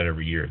 They have that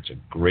every year. It's a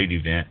great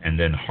event. And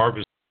then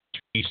Harvest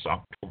Feast,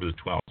 October the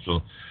 12th.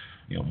 So,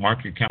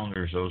 mark your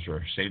calendars. Those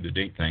are save the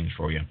date things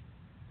for you.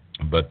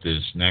 But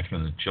this next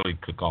one, the chili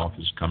cook-off,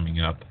 is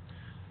coming up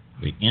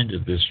the end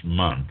of this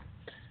month.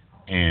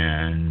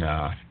 And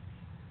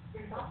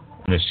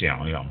let's see,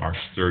 March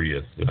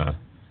 30th,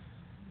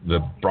 the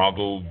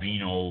Bravo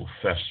Vino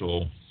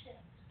Festival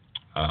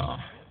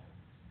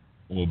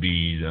will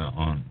be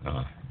on.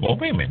 Well,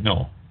 wait a minute,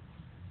 no.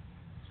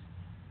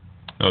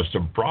 It's the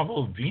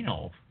Bravo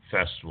Vino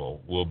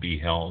Festival will be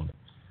held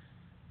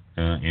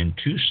in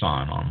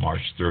Tucson on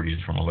March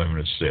 30th from 11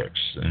 to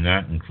 6, and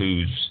that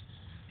includes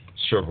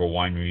several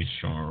wineries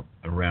from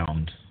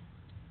around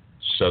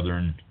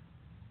southern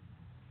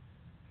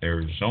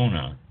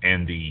Arizona.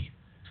 And the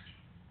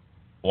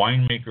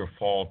Winemaker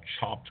Fall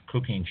Chopped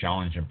Cooking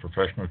Challenge and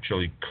Professional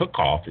Chili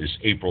Cook-Off is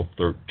April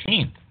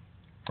 13th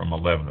from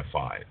 11 to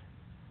 5.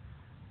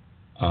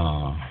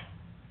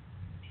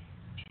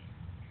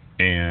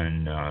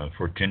 And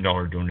for a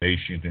 $10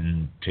 donation, you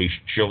can taste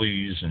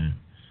chilies, and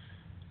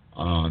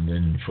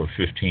then for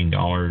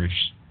 $15,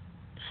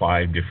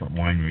 5 different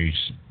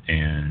wineries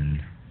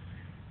and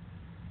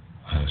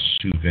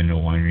Sioux Vino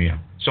Winery.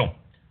 So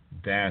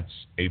that's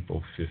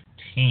April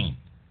 15th.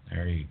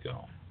 There you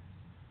go.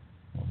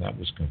 Well, that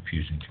was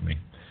confusing to me.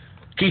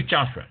 Keith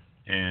Joshua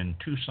in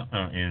Tucson,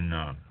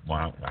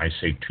 I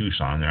say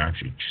Tucson, they're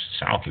actually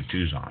south of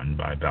Tucson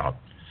by about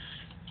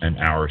an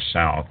hour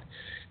south.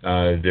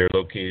 They're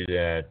located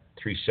at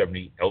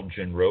 370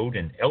 Elgin Road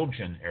in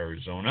Elgin,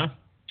 Arizona.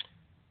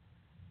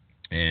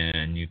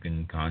 And you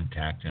can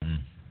contact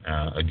him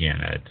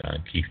again at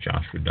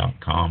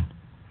keithjoshua.com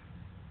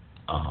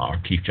or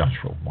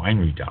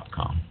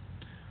keithjoshuawinery.com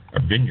or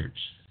vineyards.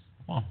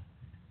 Well,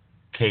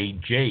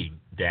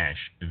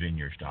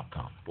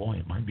 KJ-vineyards.com. Boy,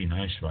 it might be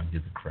nice if I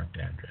get the correct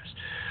address.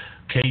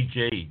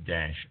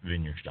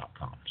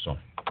 KJ-vineyards.com. So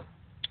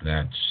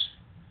that's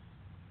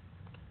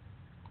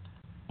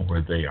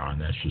where they are,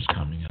 and that's what's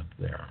coming up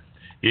there.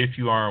 If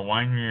you are a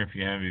winery, if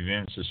you have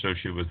events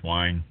associated with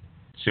wine,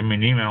 send me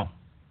an email.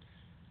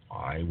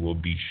 I will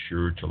be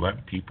sure to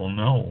let people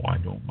know. I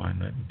don't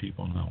mind letting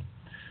people know.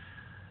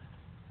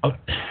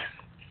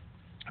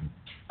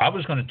 I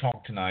was going to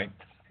talk tonight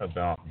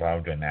about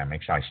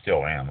biodynamics. I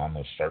still am. I'm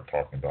going to start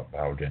talking about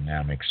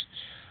biodynamics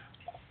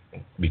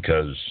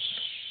because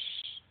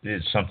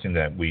it's something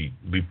that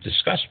we've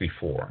discussed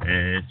before,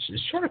 and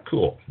it's sort of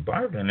cool.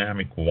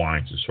 Biodynamic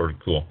wines is sort of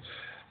cool.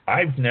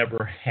 I've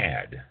never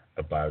had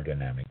a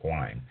biodynamic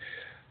wine.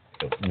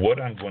 What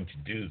I'm going to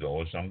do,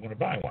 though, is I'm going to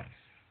buy one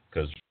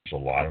because a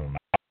lot of them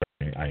out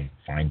there. I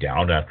find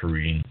out after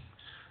reading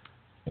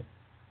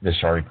this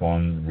article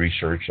and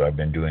research I've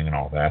been doing and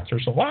all that,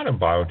 there's a lot of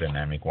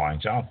biodynamic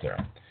wines out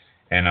there.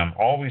 And I'm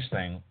always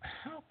thinking,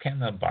 how can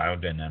the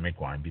biodynamic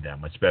wine be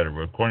that much better?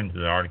 Well, according to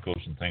the articles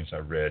and things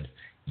I've read,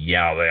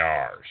 yeah, they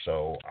are.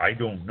 So I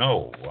don't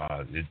know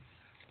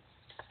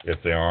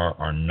if they are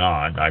or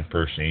not. I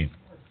personally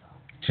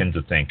tend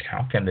to think,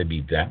 how can they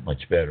be that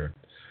much better?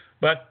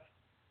 But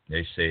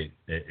they say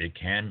it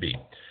can be.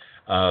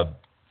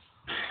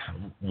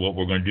 What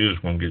we're going to do is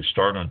we're going to get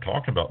started on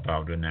talking about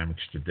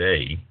biodynamics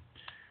today,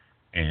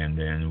 and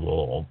then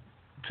we'll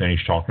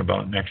finish talking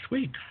about it next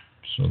week.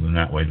 So then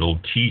that way, a little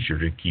teaser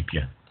to keep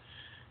you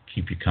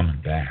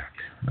coming back.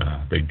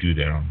 They do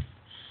that on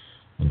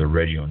the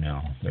radio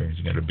now. There's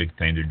got a big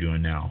thing they're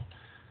doing now.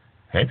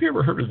 Have you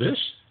ever heard of this?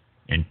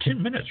 In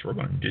 10 minutes, we're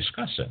going to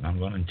discuss it.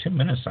 And in 10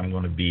 minutes, I'm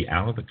going to be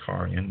out of the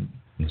car in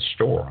the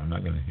store. I'm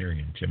not going to hear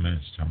you in 10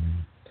 minutes. Tell me.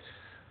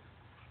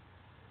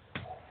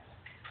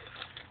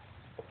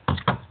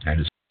 That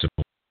is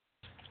simple.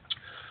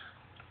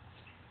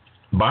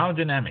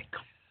 Biodynamic.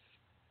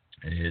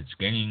 It's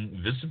gaining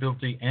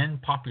visibility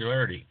and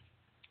popularity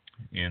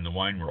in the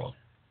wine world.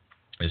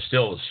 It's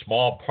still a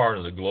small part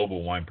of the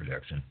global wine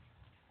production.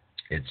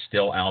 It's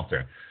still out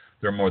there.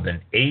 There are more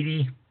than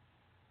 80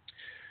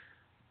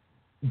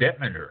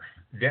 Demeter,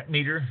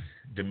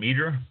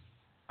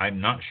 I'm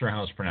not sure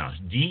how it's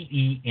pronounced,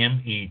 Demeter,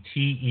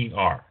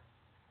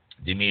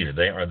 Demeter.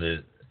 They are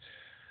the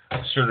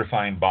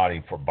certifying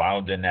body for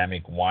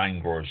biodynamic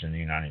wine growers in the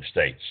United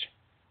States.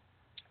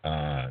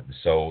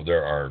 So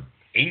there are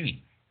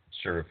 80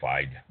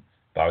 certified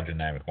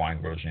biodynamic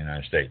wine growers in the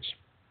United States.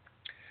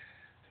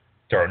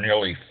 There are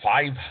nearly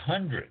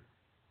 500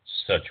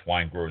 such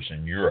wine growers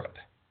in Europe.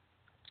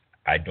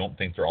 I don't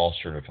think they're all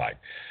certified.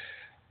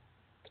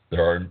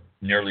 There are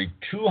nearly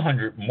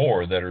 200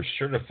 more that are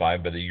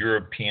certified by the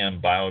European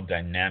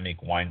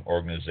Biodynamic Wine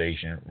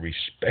Organization,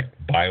 Respect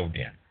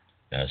Biodyn.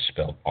 That's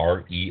spelled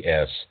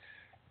RESPEKT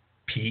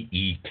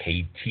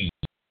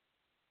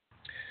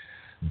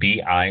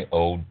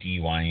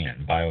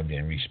BIODYN,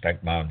 Biodyn,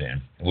 Respect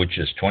Biodyn, which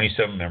is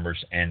 27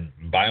 members, and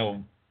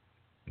Biodivin,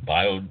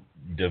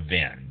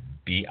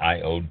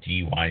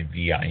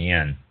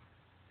 BIODYVIN,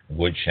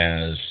 which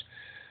has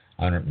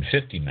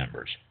 150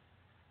 members.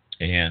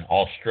 In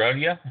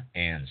Australia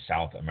and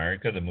South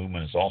America, the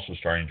movement is also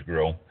starting to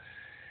grow.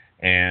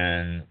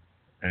 And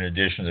in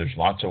addition, there's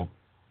lots of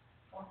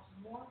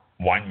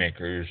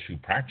winemakers who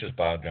practice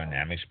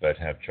biodynamics but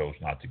have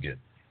chosen not to get.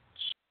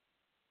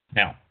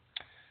 Now,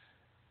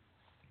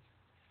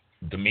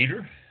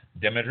 Demeter,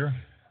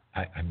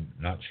 I'm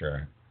not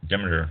sure.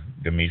 Demeter.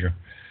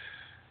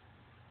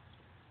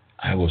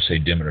 I will say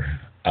Demeter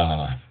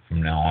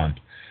from now on.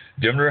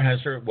 Demeter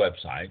has their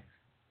website.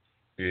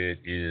 It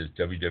is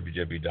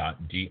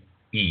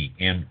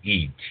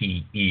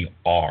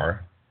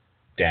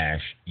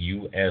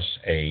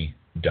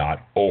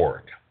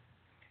www.demeter-usa.org.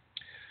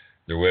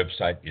 Their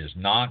website is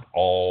not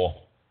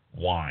all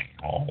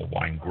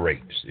wine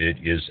grapes. It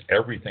is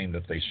everything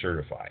that they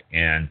certify.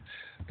 And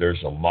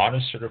there's a lot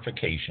of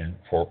certification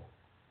for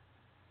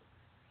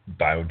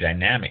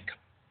biodynamic.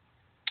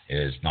 It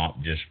is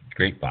not just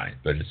grapevine,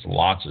 but it's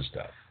lots of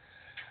stuff.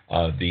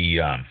 The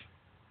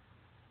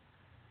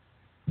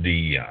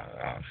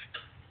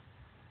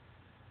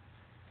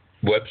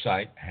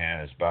website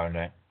has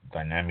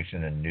biodynamics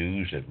in the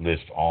news. It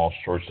lists all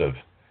sorts of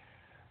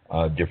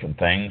different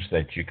things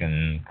that you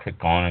can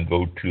click on and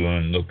go to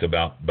and look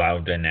about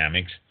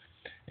biodynamics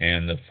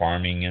and the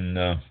farming and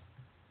the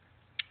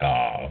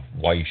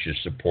why you should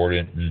support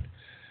it, and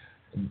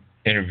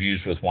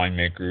interviews with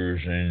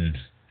winemakers and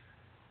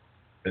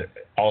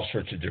all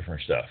sorts of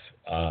different stuff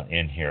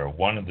in here.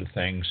 One of the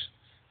things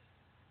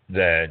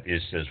that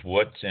it says,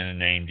 what's in a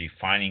name,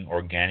 defining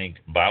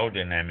organic,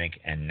 biodynamic,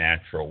 and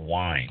natural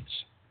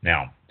wines.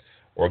 Now,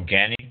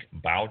 organic,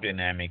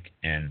 biodynamic,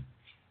 and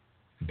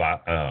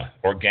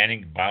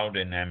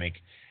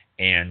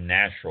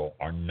natural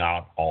are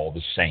not all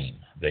the same.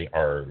 They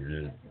are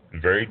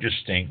very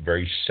distinct,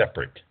 very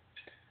separate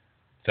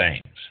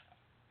things.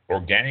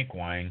 Organic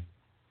wine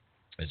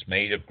is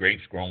made of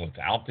grapes grown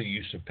without the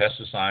use of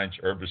pesticides,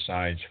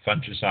 herbicides,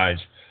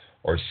 fungicides,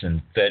 or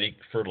synthetic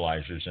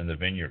fertilizers in the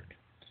vineyard.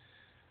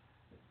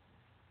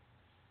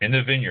 In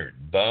the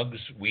vineyard, bugs,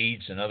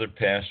 weeds, and other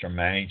pests are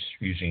managed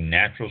using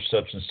natural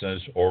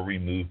substances or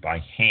removed by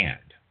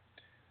hand.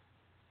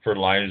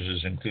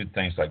 Fertilizers include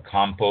things like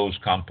compost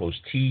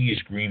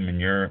teas, green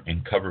manure,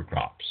 and cover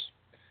crops.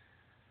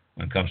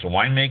 When it comes to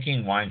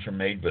winemaking, wines are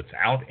made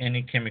without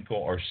any chemical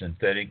or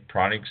synthetic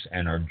products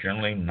and are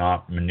generally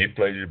not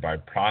manipulated by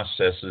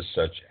processes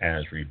such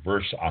as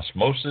reverse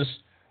osmosis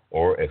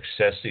or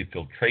excessive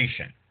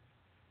filtration.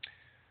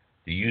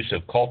 The use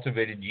of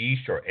cultivated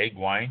yeast or egg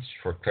whites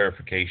for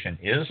clarification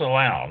is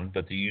allowed,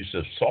 but the use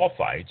of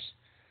sulfites,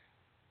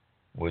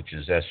 which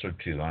is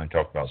SO2, I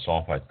talked about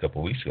sulfites a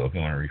couple of weeks ago if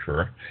you want to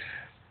refer,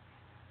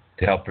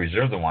 to help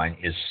preserve the wine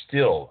is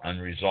still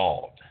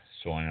unresolved.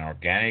 So in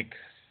organic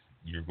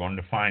you're going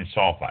to find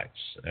sulfites.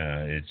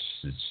 It's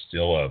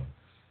still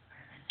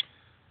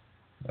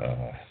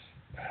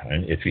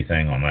an iffy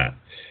thing on that.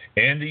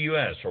 In the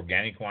U.S.,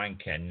 organic wine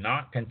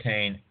cannot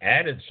contain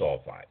added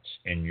sulfites.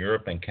 In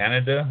Europe and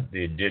Canada,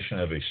 the addition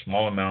of a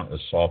small amount of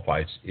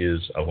sulfites is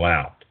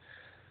allowed.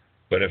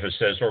 But if it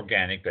says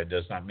organic, that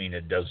does not mean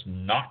it does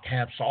not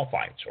have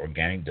sulfites.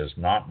 Organic does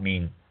not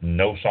mean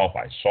no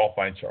sulfites.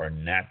 Sulfites are a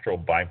natural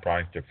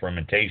byproduct of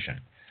fermentation.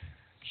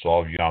 So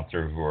all of you out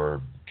there who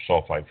are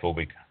sulfite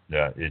phobic,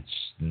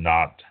 it's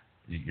not,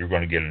 you're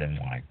going to get it in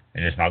wine.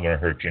 And it's not going to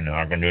hurt you, and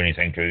not going to do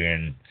anything to you,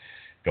 and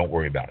don't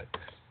worry about it.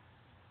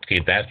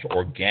 Okay, that's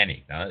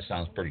organic. Now that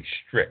sounds pretty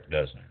strict,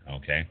 doesn't it?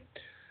 Okay.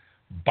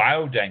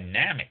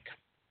 Biodynamic.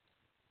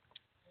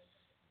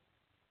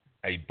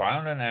 A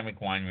biodynamic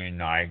winery in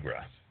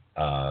Niagara,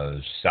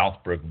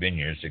 Southbrook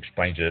Vineyards,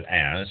 explains it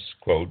as,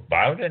 quote,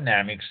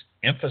 biodynamics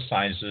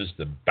emphasizes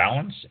the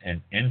balance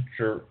and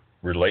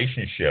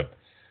interrelationship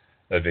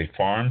of a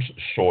farm's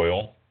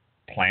soil,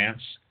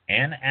 plants,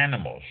 and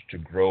animals to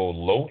grow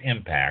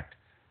low-impact,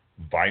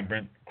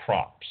 vibrant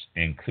crops,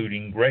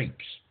 including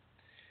grapes.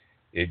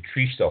 It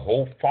treats the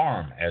whole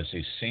farm as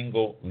a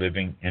single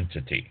living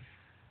entity,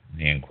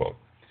 end quote.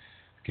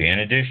 Okay, in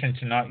addition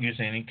to not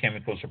using any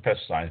chemicals or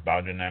pesticides,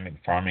 biodynamic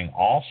farming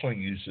also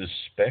uses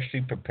specially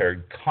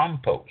prepared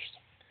compost.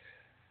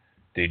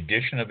 The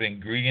addition of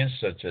ingredients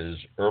such as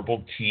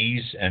herbal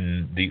teas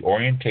and the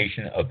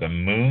orientation of the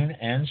moon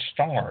and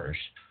stars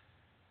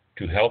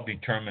to help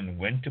determine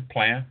when to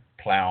plant,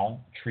 plow,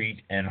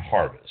 treat, and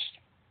harvest.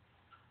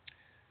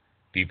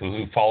 People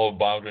who follow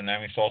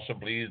biodynamics also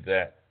believe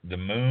that the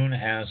moon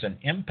has an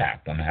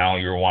impact on how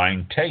your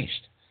wine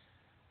tastes,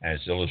 as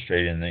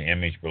illustrated in the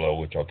image below,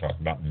 which I'll talk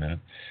about in a minute.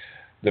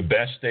 The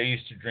best days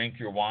to drink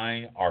your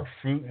wine are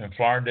fruit and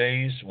flower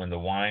days, when the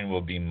wine will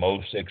be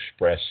most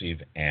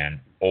expressive and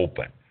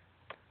open.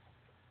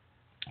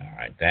 All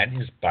right, that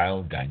is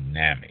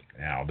biodynamic.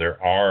 Now,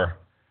 there are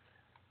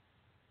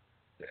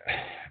days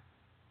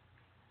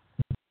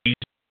you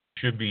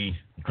should be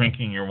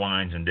drinking your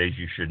wines and days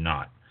you should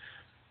not.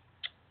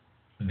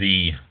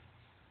 The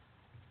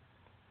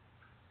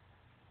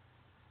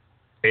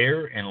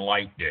air and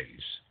light days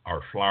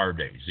are flower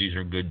days. These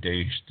are good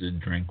days to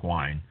drink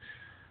wine.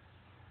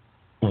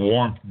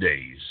 Warmth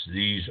days,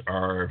 these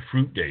are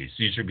fruit days.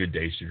 These are good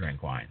days to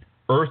drink wine.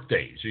 Earth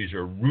days, these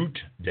are root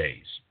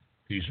days.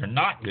 These are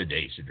not good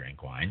days to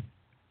drink wine.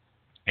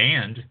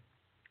 And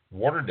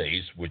water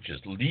days, which is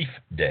leaf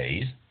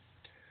days,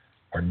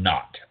 are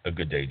not a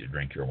good day to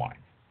drink your wine.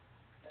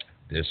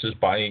 This is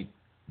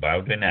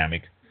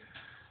biodynamic.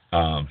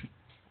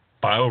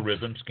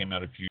 Biorhythms came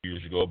out a few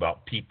years ago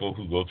about people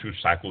who go through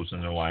cycles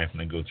in their life,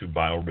 and they go through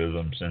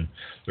biorhythms, and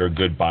there are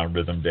good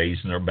biorhythm days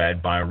and there are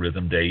bad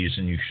biorhythm days,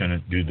 and you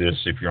shouldn't do this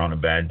if you're on a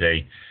bad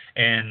day.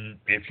 And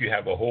if you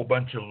have a whole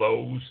bunch of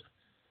lows,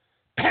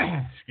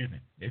 excuse me,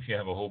 if you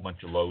have a whole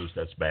bunch of lows,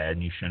 that's bad,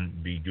 and you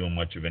shouldn't be doing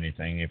much of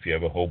anything. If you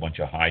have a whole bunch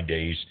of high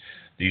days,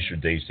 these are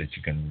days that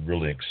you can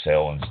really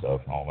excel and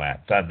stuff and all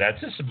that.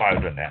 That's just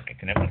biodynamic,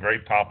 and it was very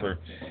popular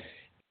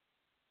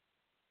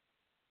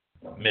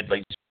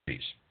mid-late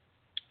 60s.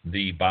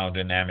 The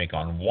biodynamic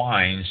on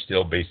wine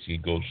still basically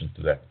goes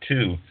into that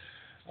too,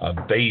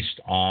 based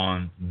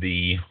on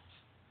the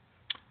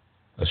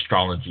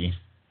astrology,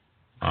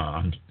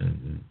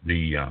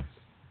 the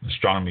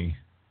astronomy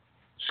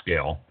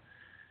scale,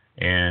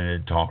 and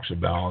it talks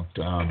about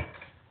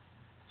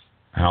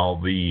how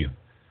the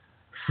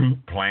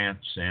fruit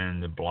plants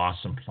and the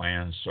blossom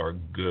plants are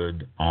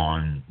good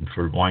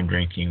for wine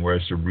drinking,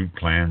 whereas the root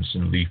plants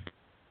and leaf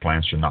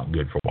plants are not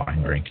good for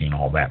wine drinking and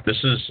all that. This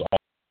is all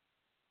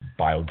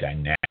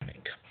biodynamic,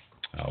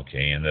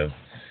 okay, and the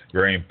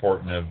very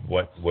important of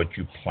what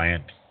you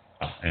plant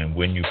and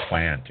when you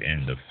plant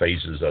and the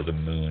phases of the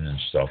moon and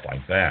stuff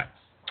like that.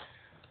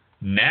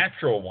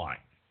 Natural wine.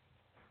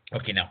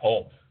 Okay, now,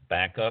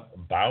 back up.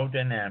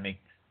 Biodynamic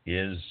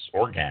is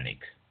organic,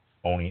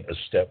 only a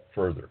step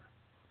further.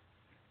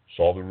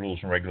 So all the rules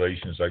and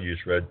regulations I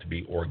just read to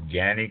be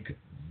organic,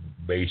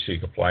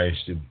 basic applies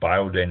to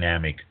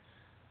biodynamic,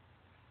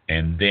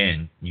 and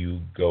then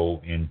you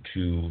go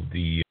into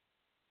the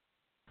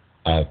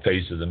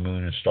phase of the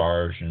moon and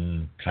stars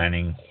and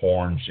planting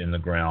horns in the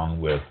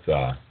ground with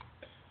cow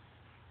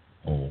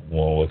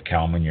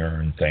manure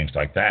and things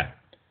like that.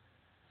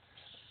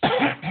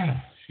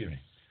 Excuse me.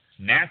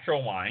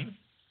 Natural wine.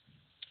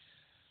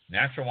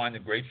 The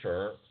grapes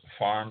are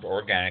farmed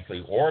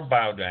organically or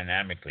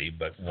biodynamically,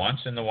 but once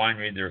in the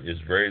winery there is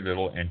very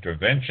little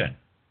intervention.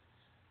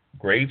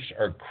 Grapes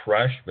are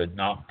crushed but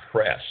not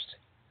pressed,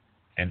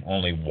 and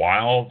only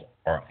wild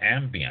or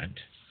ambient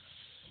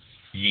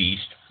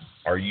yeast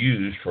are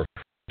used for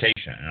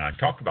fermentation. And I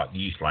talked about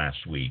yeast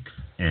last week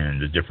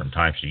and the different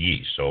types of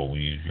yeast, so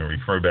you can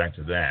refer back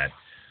to that.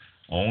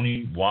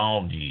 Only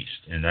wild yeast,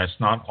 and that's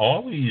not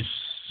always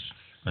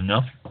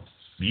enough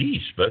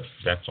yeast, but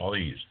that's all they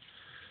use.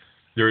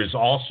 There is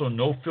also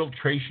no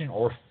filtration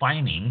or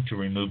fining to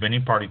remove any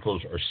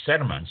particles or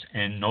sediments,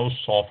 and no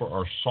sulfur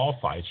or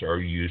sulfites are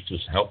used to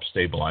help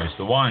stabilize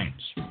the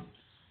wines.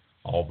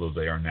 although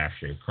they are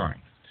naturally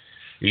occurring.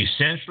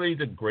 Essentially,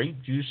 the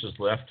grape juice is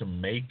left to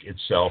make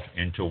itself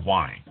into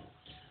wine,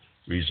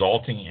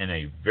 resulting in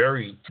a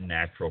very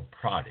natural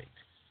product.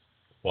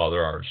 While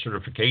there are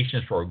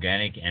certifications for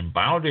organic and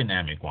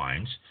biodynamic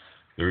wines,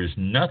 there is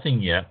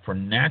nothing yet for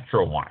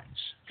natural wines.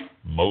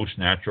 Most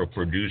natural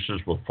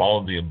producers will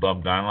follow the above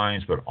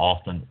guidelines, but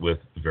often with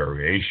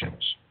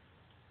variations.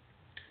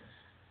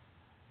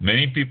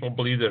 Many people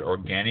believe that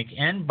organic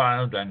and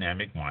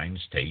biodynamic wines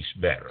taste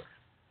better.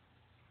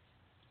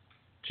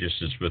 Just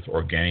as with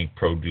organic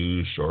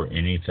produce or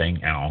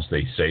anything else,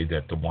 they say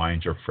that the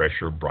wines are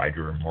fresher,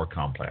 brighter, and more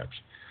complex.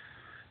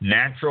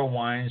 Natural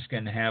wines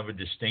can have a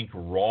distinct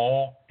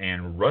raw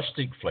and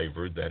rustic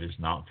flavor that is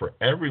not for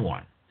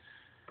everyone.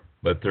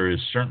 But there is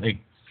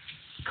certainly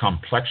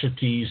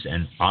complexities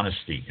and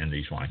honesty in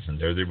these wines. And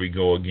there we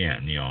go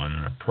again. In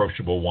an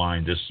approachable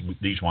wine,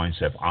 these wines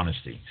have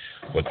honesty.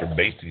 What they're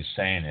basically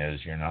saying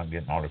is you're not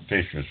getting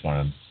artificial.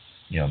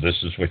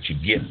 This is what you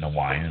get in a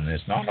wine, and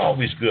it's not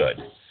always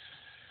good.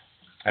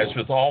 As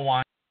with all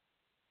wines,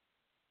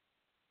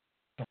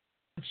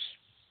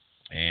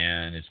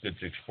 and it's good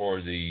to explore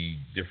the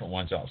different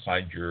ones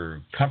outside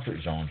your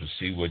comfort zone to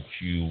see what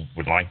you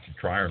would like to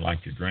try or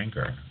like to drink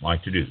or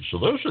like to do. So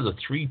those are the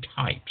three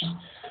types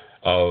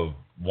of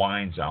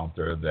wines out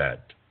there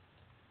that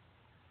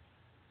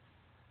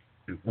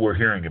we're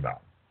hearing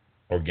about: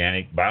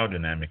 organic,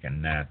 biodynamic, and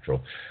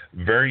natural.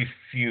 Very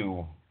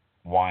few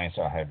wines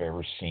I have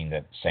ever seen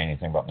that say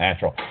anything about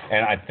natural.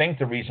 And I think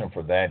the reason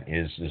for that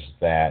is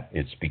that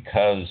it's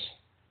because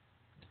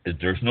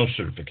there's no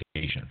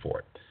certification for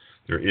it.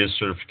 There is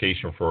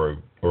certification for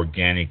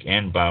organic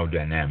and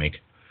biodynamic,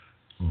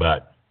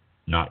 but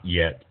not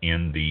yet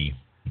in the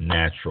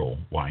natural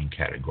wine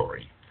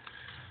category.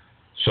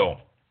 So,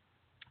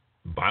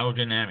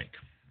 biodynamic.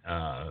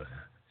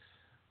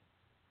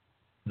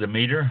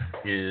 Demeter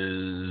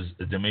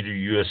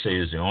USA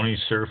is the only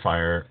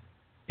certifier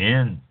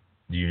in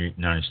the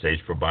United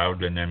States for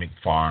biodynamic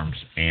farms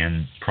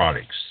and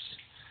products.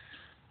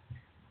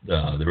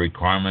 The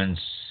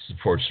requirements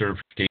for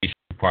certification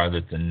require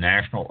that the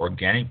National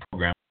Organic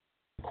Program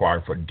is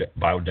required for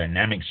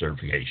biodynamic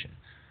certification.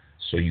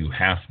 So you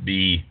have to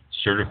be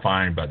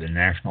certified by the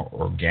National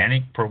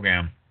Organic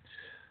Program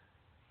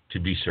to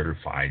be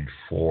certified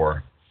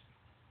for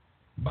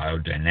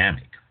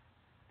biodynamic.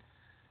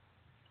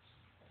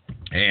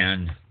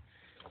 And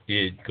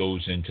it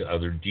goes into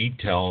other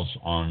details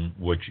on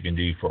what you can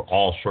do for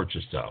all sorts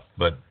of stuff.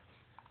 But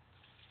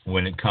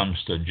when it comes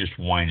to just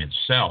wine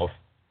itself,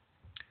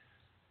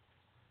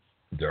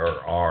 there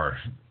are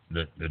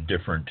the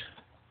different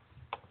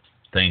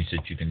things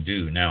that you can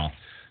do. Now,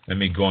 let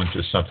me go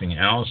into something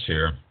else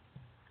here.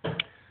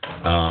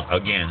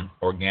 Again,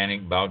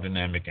 organic,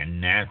 biodynamic,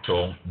 and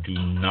natural do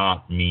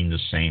not mean the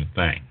same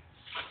thing.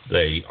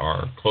 They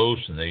are close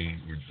and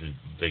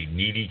they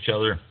need each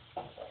other,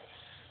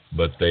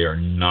 but they are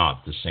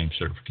not the same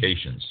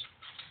certifications,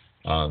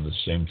 the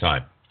same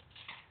type.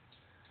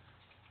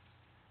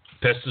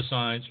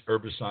 Pesticides,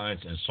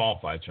 herbicides, and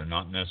sulfites are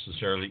not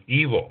necessarily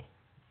evil.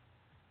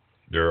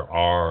 There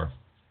are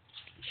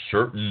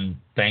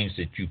certain things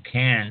that you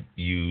can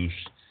use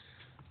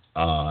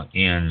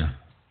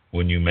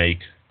when you make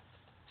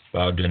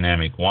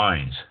biodynamic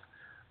wines,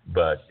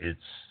 but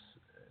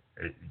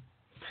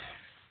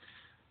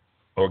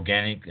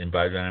organic and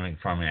biodynamic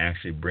farming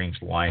actually brings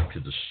life to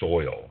the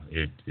soil.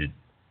 It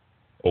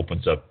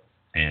opens up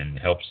and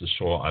helps the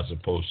soil as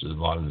opposed to a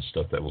lot of the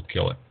stuff that will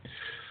kill it.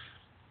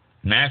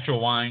 Natural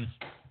wine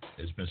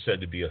has been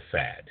said to be a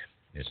fad.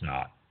 It's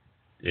not.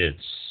 It's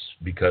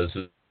because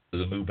of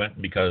the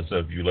movement, because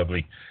of you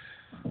lovely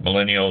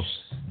millennials.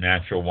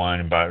 Natural wine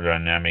and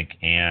biodynamic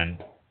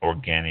and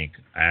organic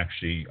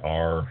actually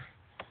are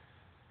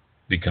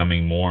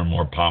becoming more and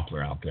more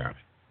popular out there.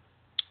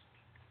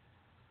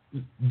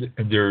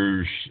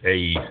 There's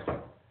a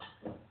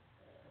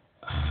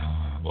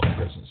well, it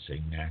doesn't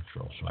say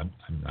natural, so I'm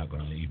not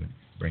going to even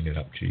bring it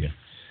up to you.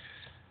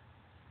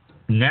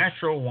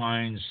 Natural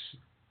wines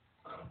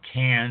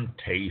can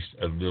taste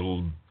a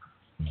little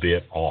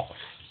bit off.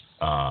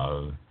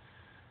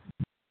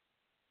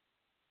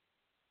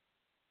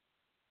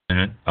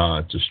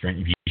 It's a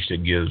strain of yeast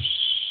that gives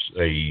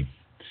a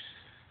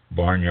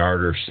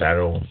barnyard or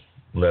saddle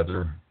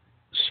leather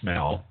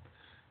smell,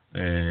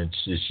 and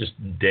it's just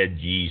dead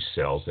yeast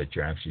cells that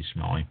you're actually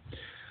smelling.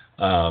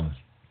 I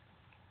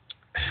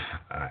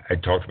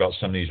talked about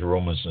some of these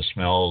aromas and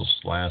smells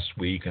last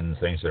week and the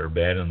things that are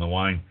bad in the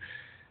wine.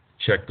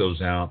 Check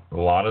those out. A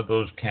lot of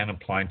those can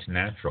apply to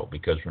natural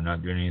because we're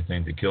not doing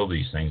anything to kill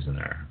these things in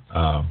there.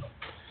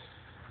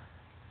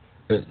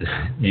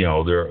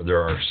 There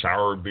are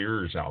sour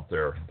beers out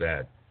there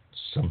that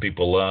some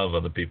people love,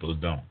 other people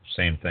don't.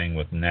 Same thing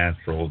with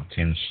natural. It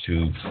tends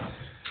to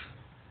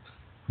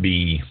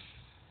be,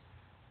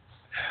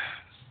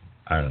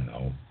 I don't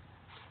know,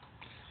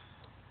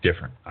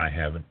 different. I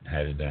haven't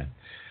had that.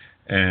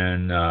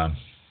 And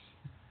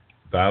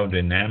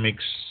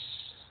biodynamics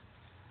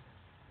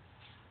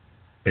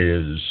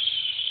is,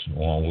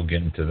 well, we'll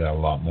get into that a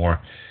lot more.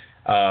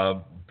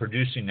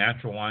 producing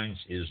natural wines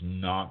is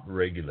not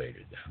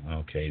regulated.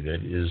 Okay,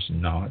 that is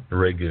not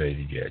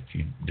regulated yet.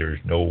 There's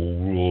no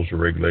rules or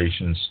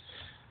regulations.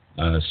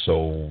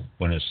 So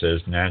when it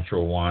says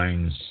natural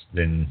wines,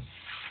 then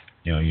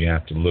you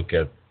have to look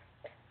at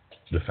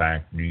the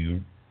fact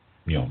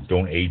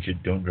don't age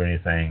it, don't do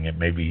anything. It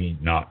may be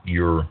not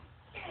your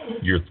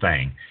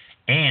thing.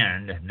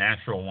 And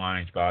natural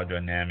wines,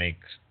 biodynamic,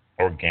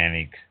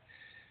 organic,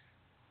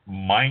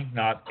 might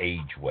not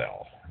age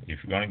well.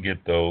 If you're going to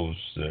get those,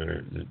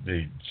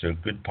 it's a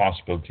good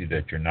possibility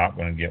that you're not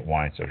going to get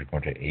wines that are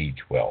going to age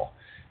well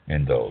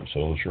in those.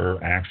 Those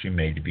are actually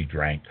made to be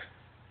drank.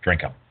 Drink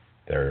them.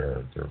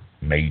 They're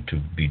made to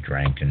be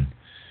drank, and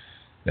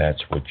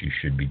that's what you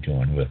should be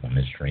doing with them,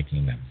 is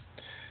drinking them.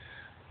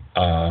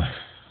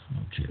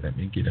 Okay, let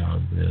me get out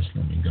of this.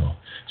 Let me go.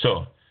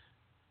 So,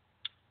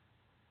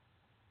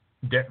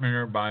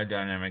 Detmers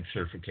Biodynamic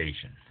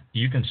Certification.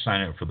 You can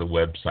sign up for the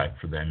website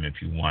for them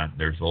if you want.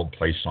 There's a little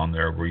place on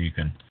there where you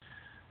can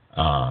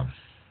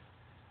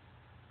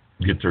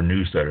get their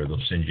newsletter. They'll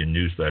send you a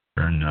newsletter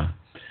and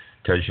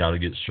tells you how to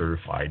get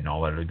certified and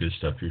all that other good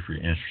stuff if you're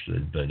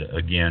interested. But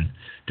again,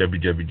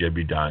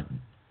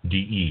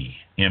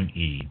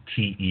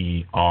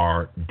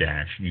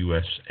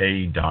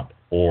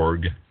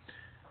 www.demeter-usa.org,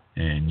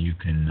 and you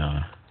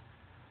can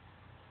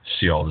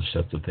see all the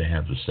stuff that they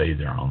have to say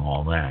there on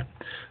all that.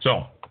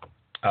 So,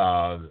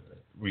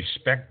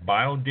 Respect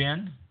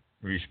Bioden.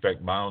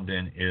 Respect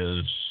Bioden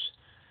is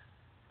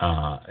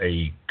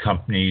a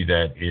company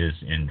that is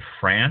in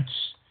France.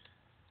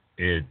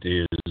 It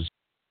is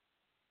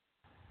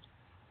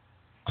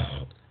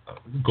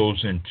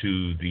goes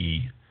into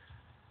the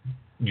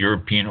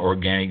European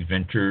Organic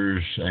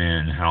Ventures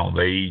and how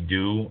they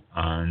do.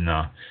 And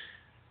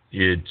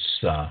it's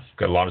got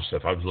a lot of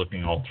stuff. I was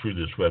looking all through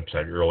this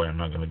website earlier. I'm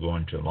not going to go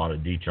into a lot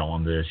of detail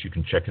on this. You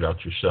can check it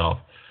out yourself.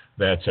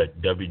 That's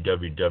at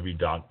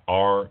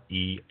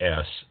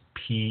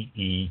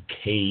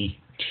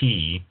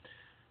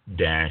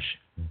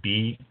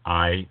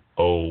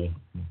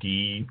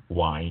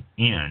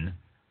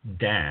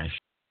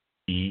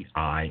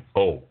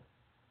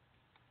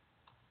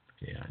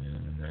Yeah,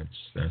 and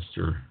that's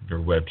their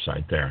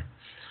website there.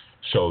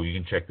 So you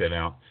can check that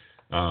out.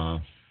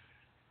 You're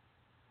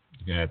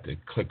gonna have to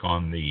click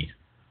on the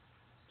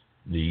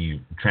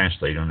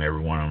translate on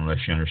every one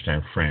unless you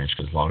understand French,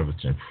 because a lot of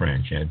it's in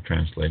French. You had to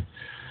translate.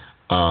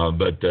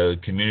 But the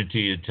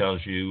community, it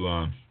tells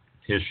you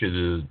history of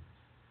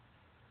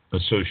the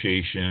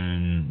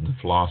association, the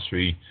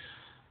philosophy,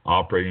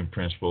 operating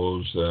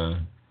principles.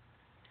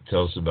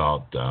 Tells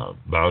about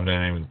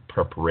biodynamic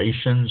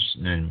preparations,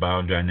 and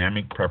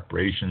biodynamic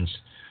preparations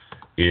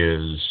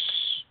is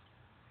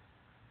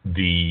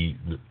the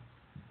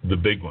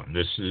big one.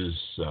 This is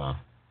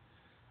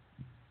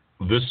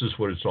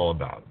what it's all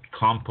about.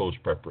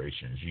 Compost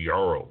preparations,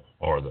 yarrow,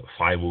 or the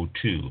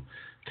 502,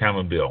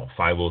 chamomile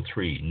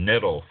 503,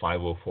 nettle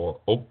 504,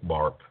 oak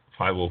bark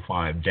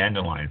 505,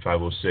 dandelion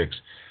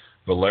 506,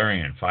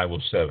 valerian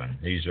 507.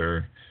 These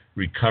are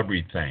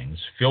recovery things.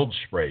 Field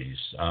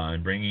sprays,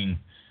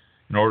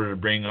 in order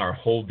to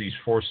hold these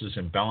forces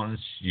in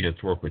balance, you have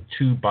to work with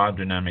 2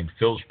 biodynamic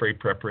field spray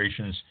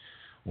preparations.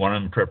 One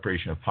of them,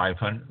 preparation of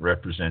 500,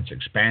 represents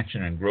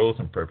expansion and growth,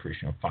 and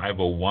preparation of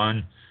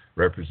 501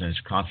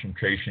 represents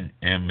concentration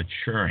and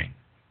maturing.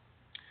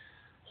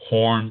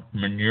 Horn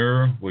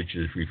manure, which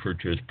is referred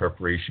to as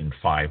preparation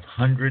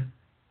 500,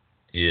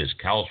 is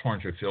cow's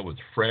horns are filled with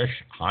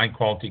fresh,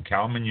 high-quality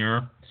cow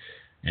manure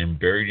and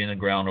buried in the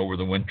ground over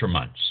the winter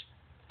months.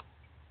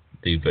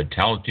 The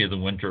vitality of the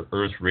winter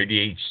earth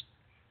radiates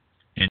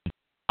into the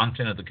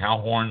content of the cow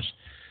horns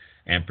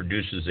and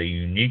produces a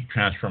unique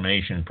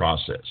transformation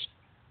process.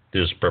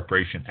 This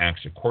preparation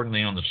acts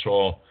accordingly on the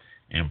soil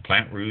and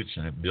plant roots,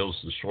 and it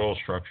builds the soil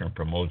structure and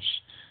promotes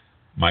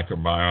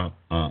microbial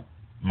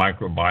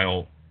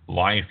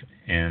life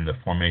and the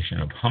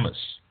formation of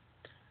humus.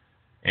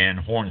 And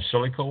horn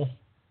silica,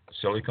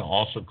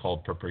 also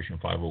called preparation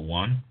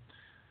 501.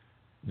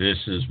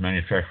 This is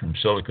manufactured from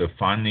silica,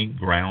 finely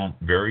ground,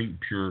 very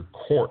pure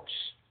quartz.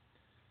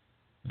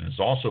 And it's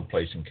also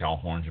placed in cow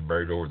horns and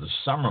buried over the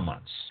summer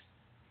months.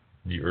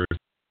 The earth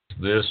does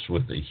this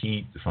with the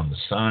heat from the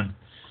sun,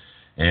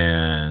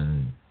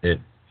 and it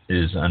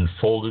is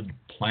unfolded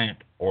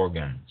plant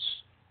organs.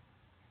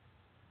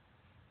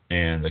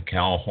 And the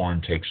cow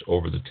horn takes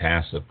over the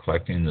task of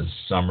collecting the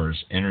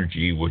summer's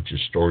energy, which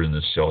is stored in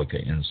the silica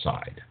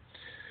inside.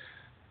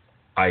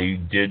 I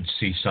did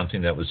see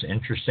something that was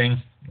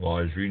interesting while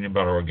I was reading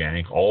about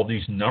organic. All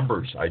these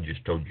numbers I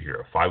just told you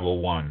here,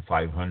 501,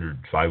 500,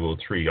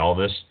 503, all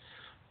this,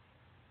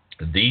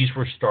 these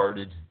were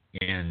started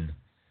in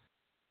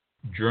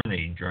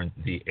Germany during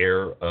the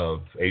era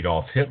of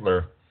Adolf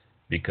Hitler,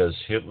 because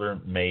Hitler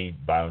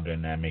made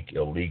biodynamic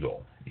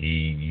illegal.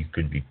 You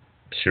could be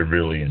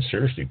severely and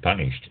seriously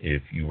punished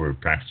if you were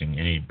practicing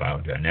any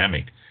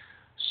biodynamic.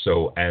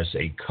 So as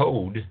a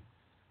code,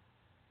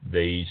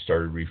 they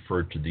started to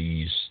refer to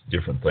these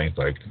different things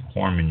like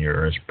horn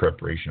manure as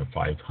preparation of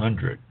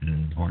 500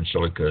 and horn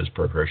silica as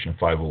preparation of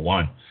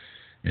 501.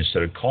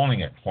 instead of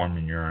calling it horn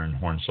manure and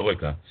horn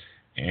silica.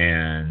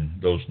 And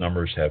those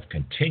numbers have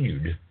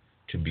continued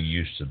to be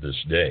used to this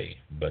day,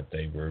 but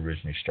they were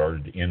originally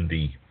started in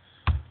the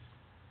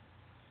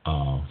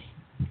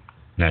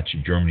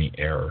Nazi Germany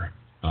era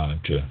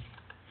to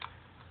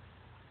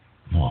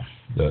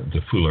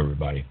fool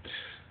everybody.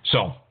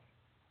 So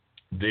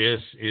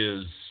this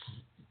is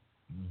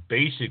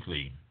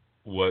basically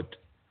what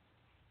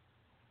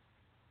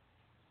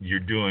you're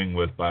doing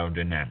with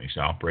biodynamics,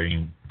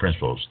 operating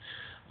principles.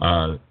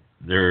 The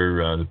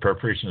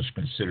preparation is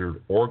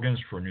considered organs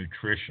for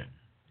nutrition,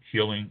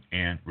 healing,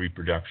 and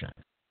reproduction.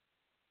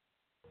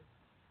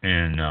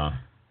 And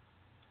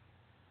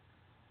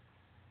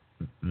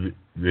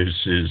this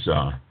is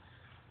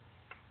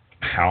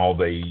how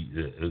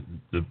the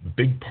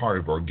big part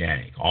of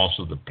organic.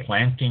 Also, the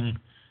planting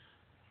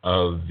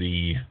of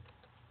the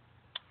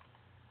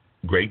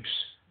grapes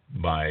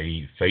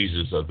by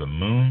phases of the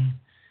moon,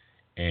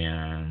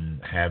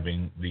 and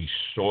having the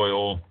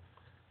soil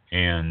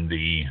and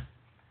the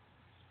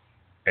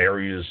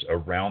areas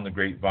around the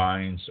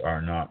grapevines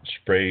are not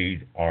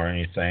sprayed or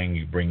anything.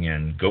 You bring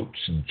in goats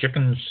and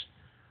chickens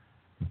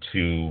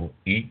to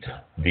eat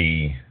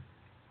the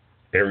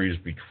areas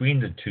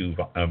between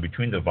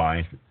between the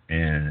vines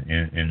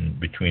and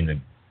between the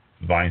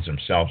vines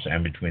themselves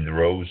and between the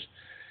rows,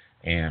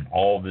 and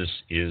all this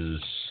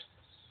is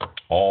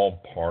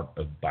all part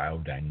of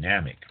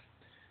biodynamic.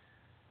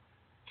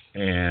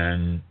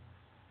 And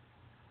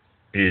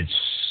it's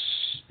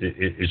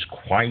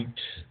quite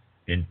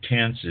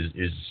intense.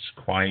 It's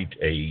quite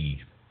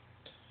a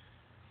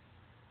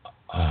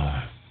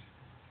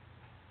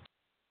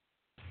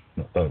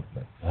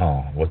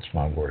what's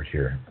my word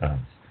here?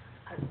 I'm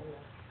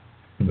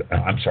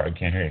sorry, I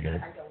can't hear you.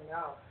 I don't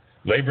know.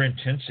 Labor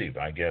intensive,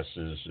 I guess,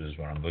 is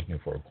what I'm looking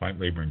for. Quite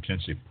labor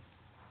intensive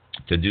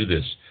to do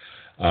this.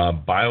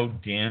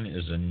 BioDyn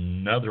is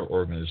another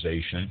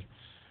organization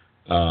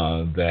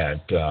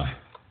that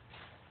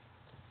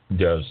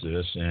does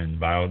this, and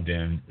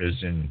BioDyn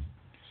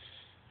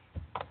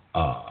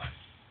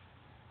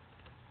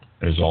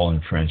is all in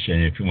French.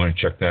 And if you want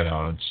to check that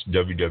out, it's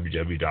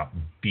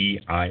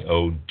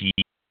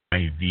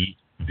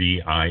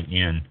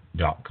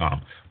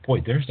www.biodivin.com.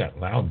 Boy, there's that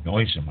loud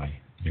noise in my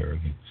ear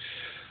again.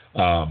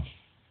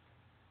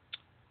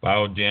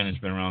 BioDyn has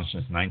been around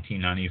since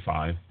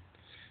 1995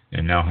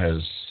 and now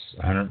has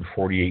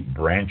 148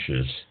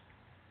 branches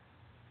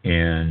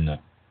in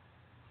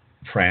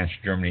France,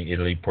 Germany,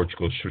 Italy,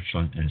 Portugal,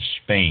 Switzerland, and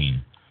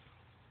Spain.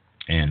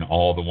 And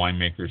all the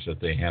winemakers that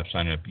they have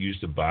signed up use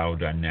the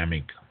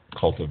biodynamic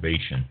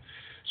cultivation.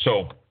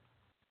 So,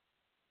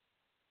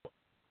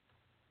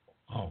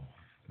 are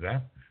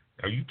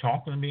you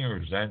talking to me, or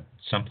is that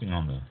something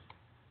on the...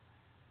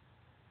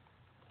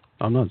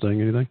 I'm not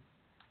saying anything.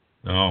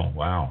 Oh,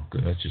 wow.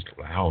 That's just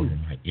loud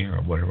in my ear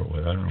or whatever it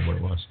was. I don't know what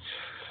it was.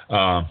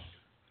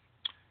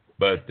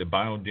 But the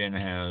BioDyn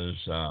has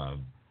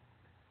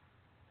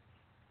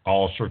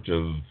all sorts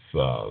of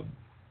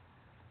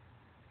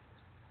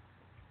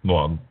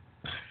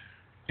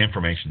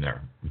information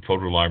there.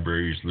 Photo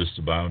libraries, list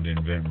of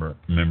BioDyn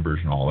members,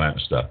 and all that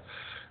stuff.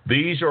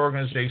 These are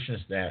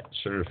organizations that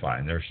certify,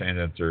 and they're saying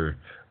that they're,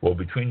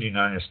 between the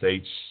United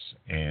States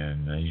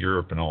and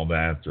Europe and all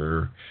that,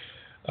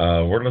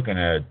 we're looking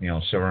at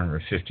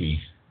 750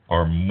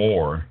 or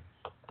more,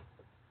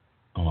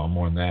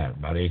 more than that,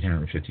 about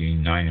 850,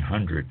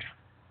 900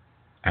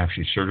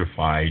 actually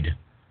certified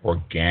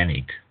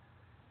organic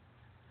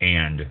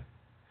and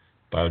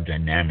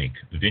biodynamic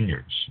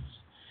vineyards.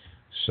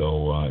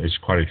 So it's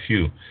quite a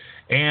few.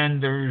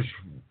 And there's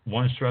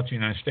ones throughout the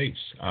United States.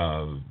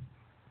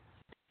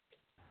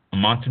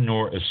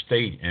 Montanore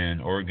Estate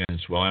in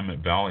Oregon's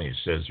Willamette Valley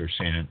says they're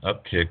seeing an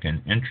uptick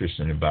in interest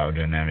in the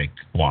biodynamic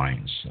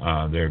wines.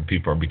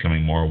 People are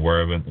becoming more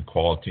aware of it. The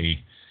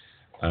quality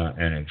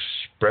and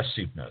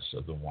expressiveness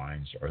of the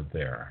wines are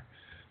there.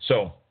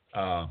 So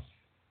I'm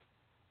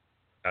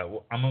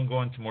going to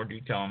go into more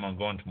detail. I'm going to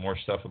go into more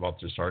stuff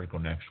about this article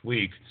next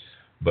week.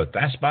 But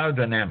that's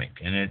biodynamic,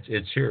 and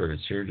it's here.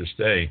 It's here to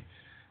stay.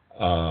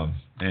 And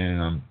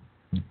I'm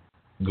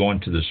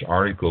going to this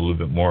article a little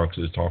bit more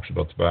because it talks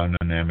about the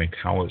biodynamic,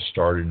 how it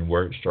started and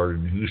where it started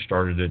and who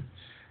started it,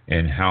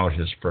 and how it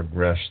has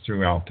progressed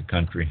throughout the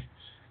country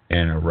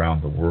and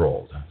around the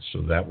world.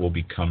 So that will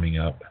be coming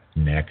up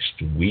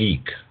next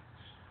week.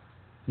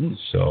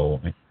 So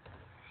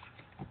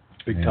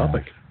big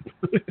topic.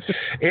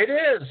 It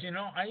is.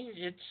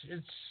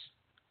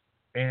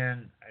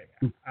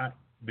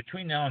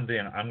 Between now and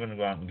then, I'm going to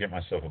go out and get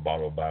myself a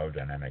bottle of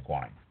biodynamic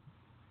wine.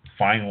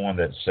 Find one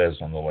that says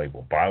on the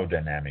label,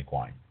 biodynamic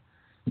wine.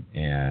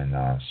 And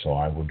so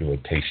I will do a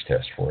taste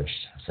test for us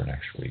for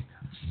next week.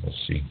 We'll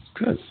see.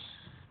 Good.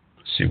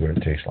 See what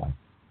it tastes like.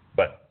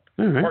 But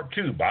Part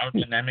 2,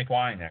 biodynamic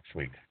wine next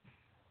week.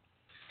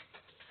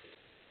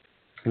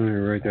 All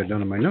right, write that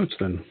down in my notes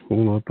then.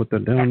 We'll put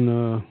that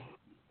down.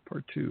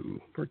 Part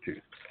 2.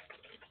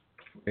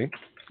 Okay.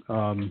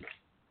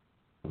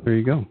 There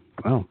you go.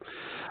 Wow.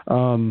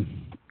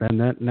 And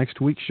that next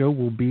week's show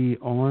will be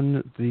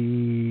on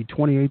the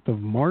 28th of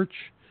March.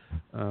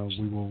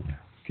 we will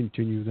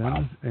continue then.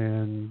 Wow.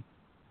 And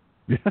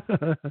it's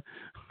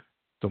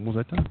almost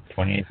that time.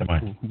 28th of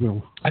March.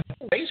 I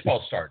think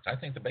baseball starts. I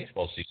think the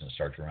baseball season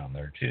starts around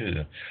there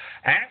too.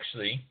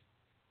 Actually,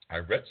 I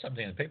read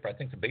something in the paper. I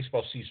think the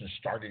baseball season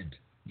started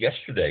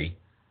yesterday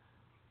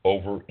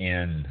over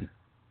in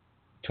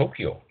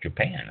Tokyo,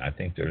 Japan. I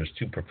think there's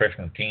 2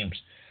 professional teams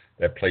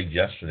that played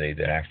yesterday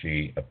that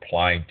actually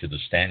applied to the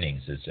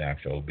standings at the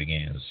actual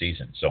beginning of the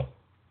season. So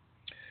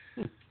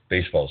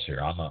baseball's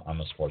here. I'm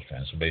a sports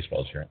fan, so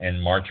baseball's here. And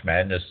March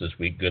Madness this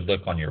week. Good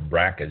luck on your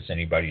brackets.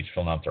 Anybody's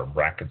filling out their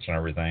brackets and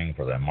everything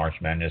for that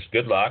March Madness,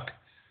 good luck.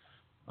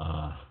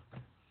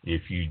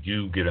 If you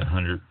do get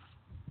 100%,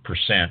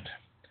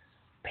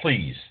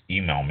 please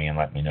email me and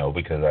let me know,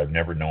 because I've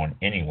never known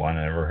anyone,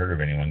 I never heard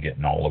of anyone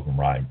getting all of them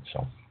right.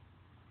 So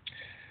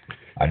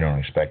I don't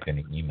expect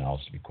any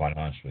emails, to be quite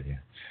honest with you.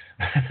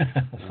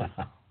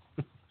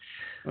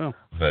 Well,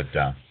 but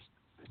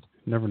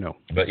never know.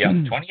 But yeah,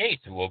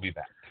 28th we'll be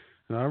back.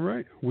 All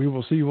right. We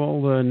will see you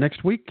all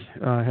next week.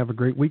 Have a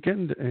great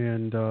weekend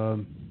and a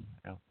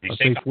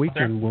safe week.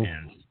 And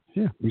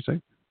be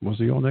safe. We'll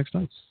see you all next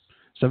time.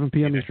 7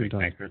 p.m. Eastern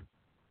time.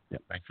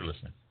 Thanks for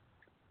listening.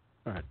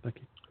 All right. Thank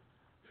you.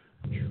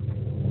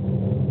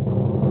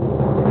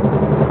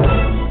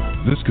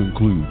 This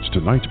concludes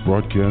tonight's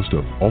broadcast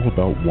of All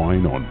About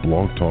Wine on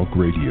Blog Talk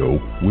Radio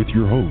with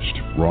your host,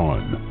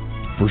 Ron.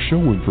 For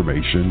show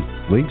information,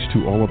 links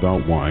to All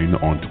About Wine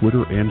on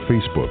Twitter and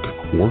Facebook,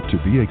 or to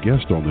be a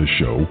guest on this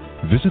show,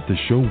 visit the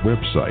show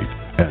website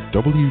at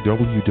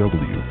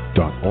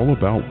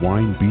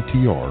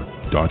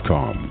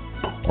www.allaboutwinebtr.com.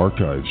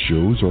 Archive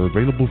shows are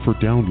available for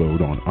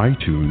download on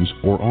iTunes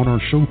or on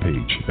our show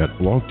page at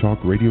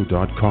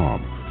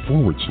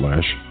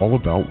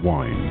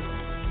blogtalkradio.com/allaboutwine.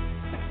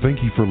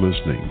 Thank you for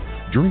listening.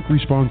 Drink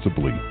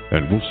responsibly,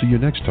 and we'll see you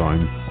next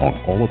time on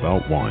All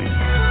About Wine.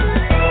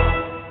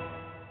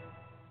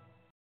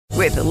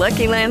 With the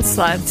Lucky Land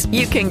Slots,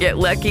 you can get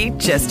lucky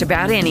just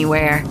about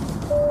anywhere.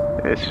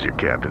 This is your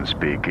captain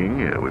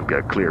speaking. We've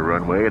got clear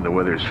runway and the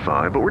weather's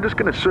fine, but we're just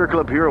going to circle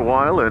up here a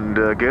while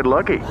and get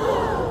lucky.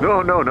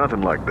 No,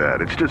 nothing like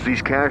that. It's just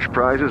these cash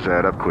prizes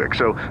add up quick.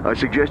 So I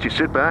suggest you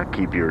sit back,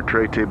 keep your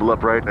tray table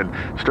upright, and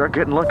start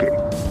getting lucky.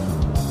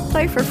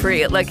 Play for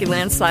free at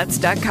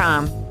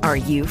LuckyLandSlots.com. Are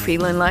you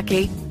feeling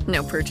lucky?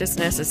 No purchase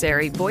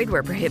necessary. Void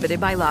where prohibited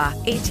by law.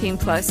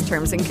 18+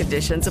 terms and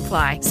conditions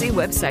apply. See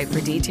website for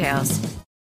details.